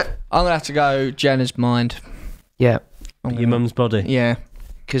 I'm gonna have to go Jenna's mind. Yeah, I'm Your gonna- mum's body. Yeah.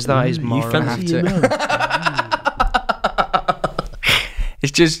 because that is You moral. fancy your have mum?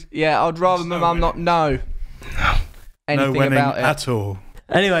 It's just, yeah, I'd rather my mum not know No anything winning about it. at all.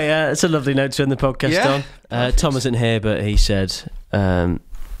 Anyway, it's a lovely note to end the podcast Yeah? on. Tom isn't here, but he said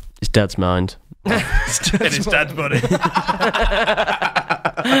his dad's mind. In his dad's body.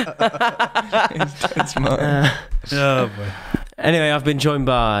 It's mine. Oh, boy. Anyway, I've been joined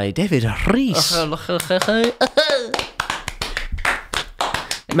by David Rees,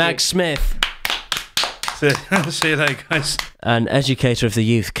 Max Smith, See you later, guys. and educator of the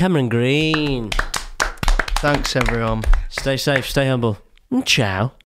youth, Cameron Green. Thanks, everyone. Stay safe, stay humble, and ciao.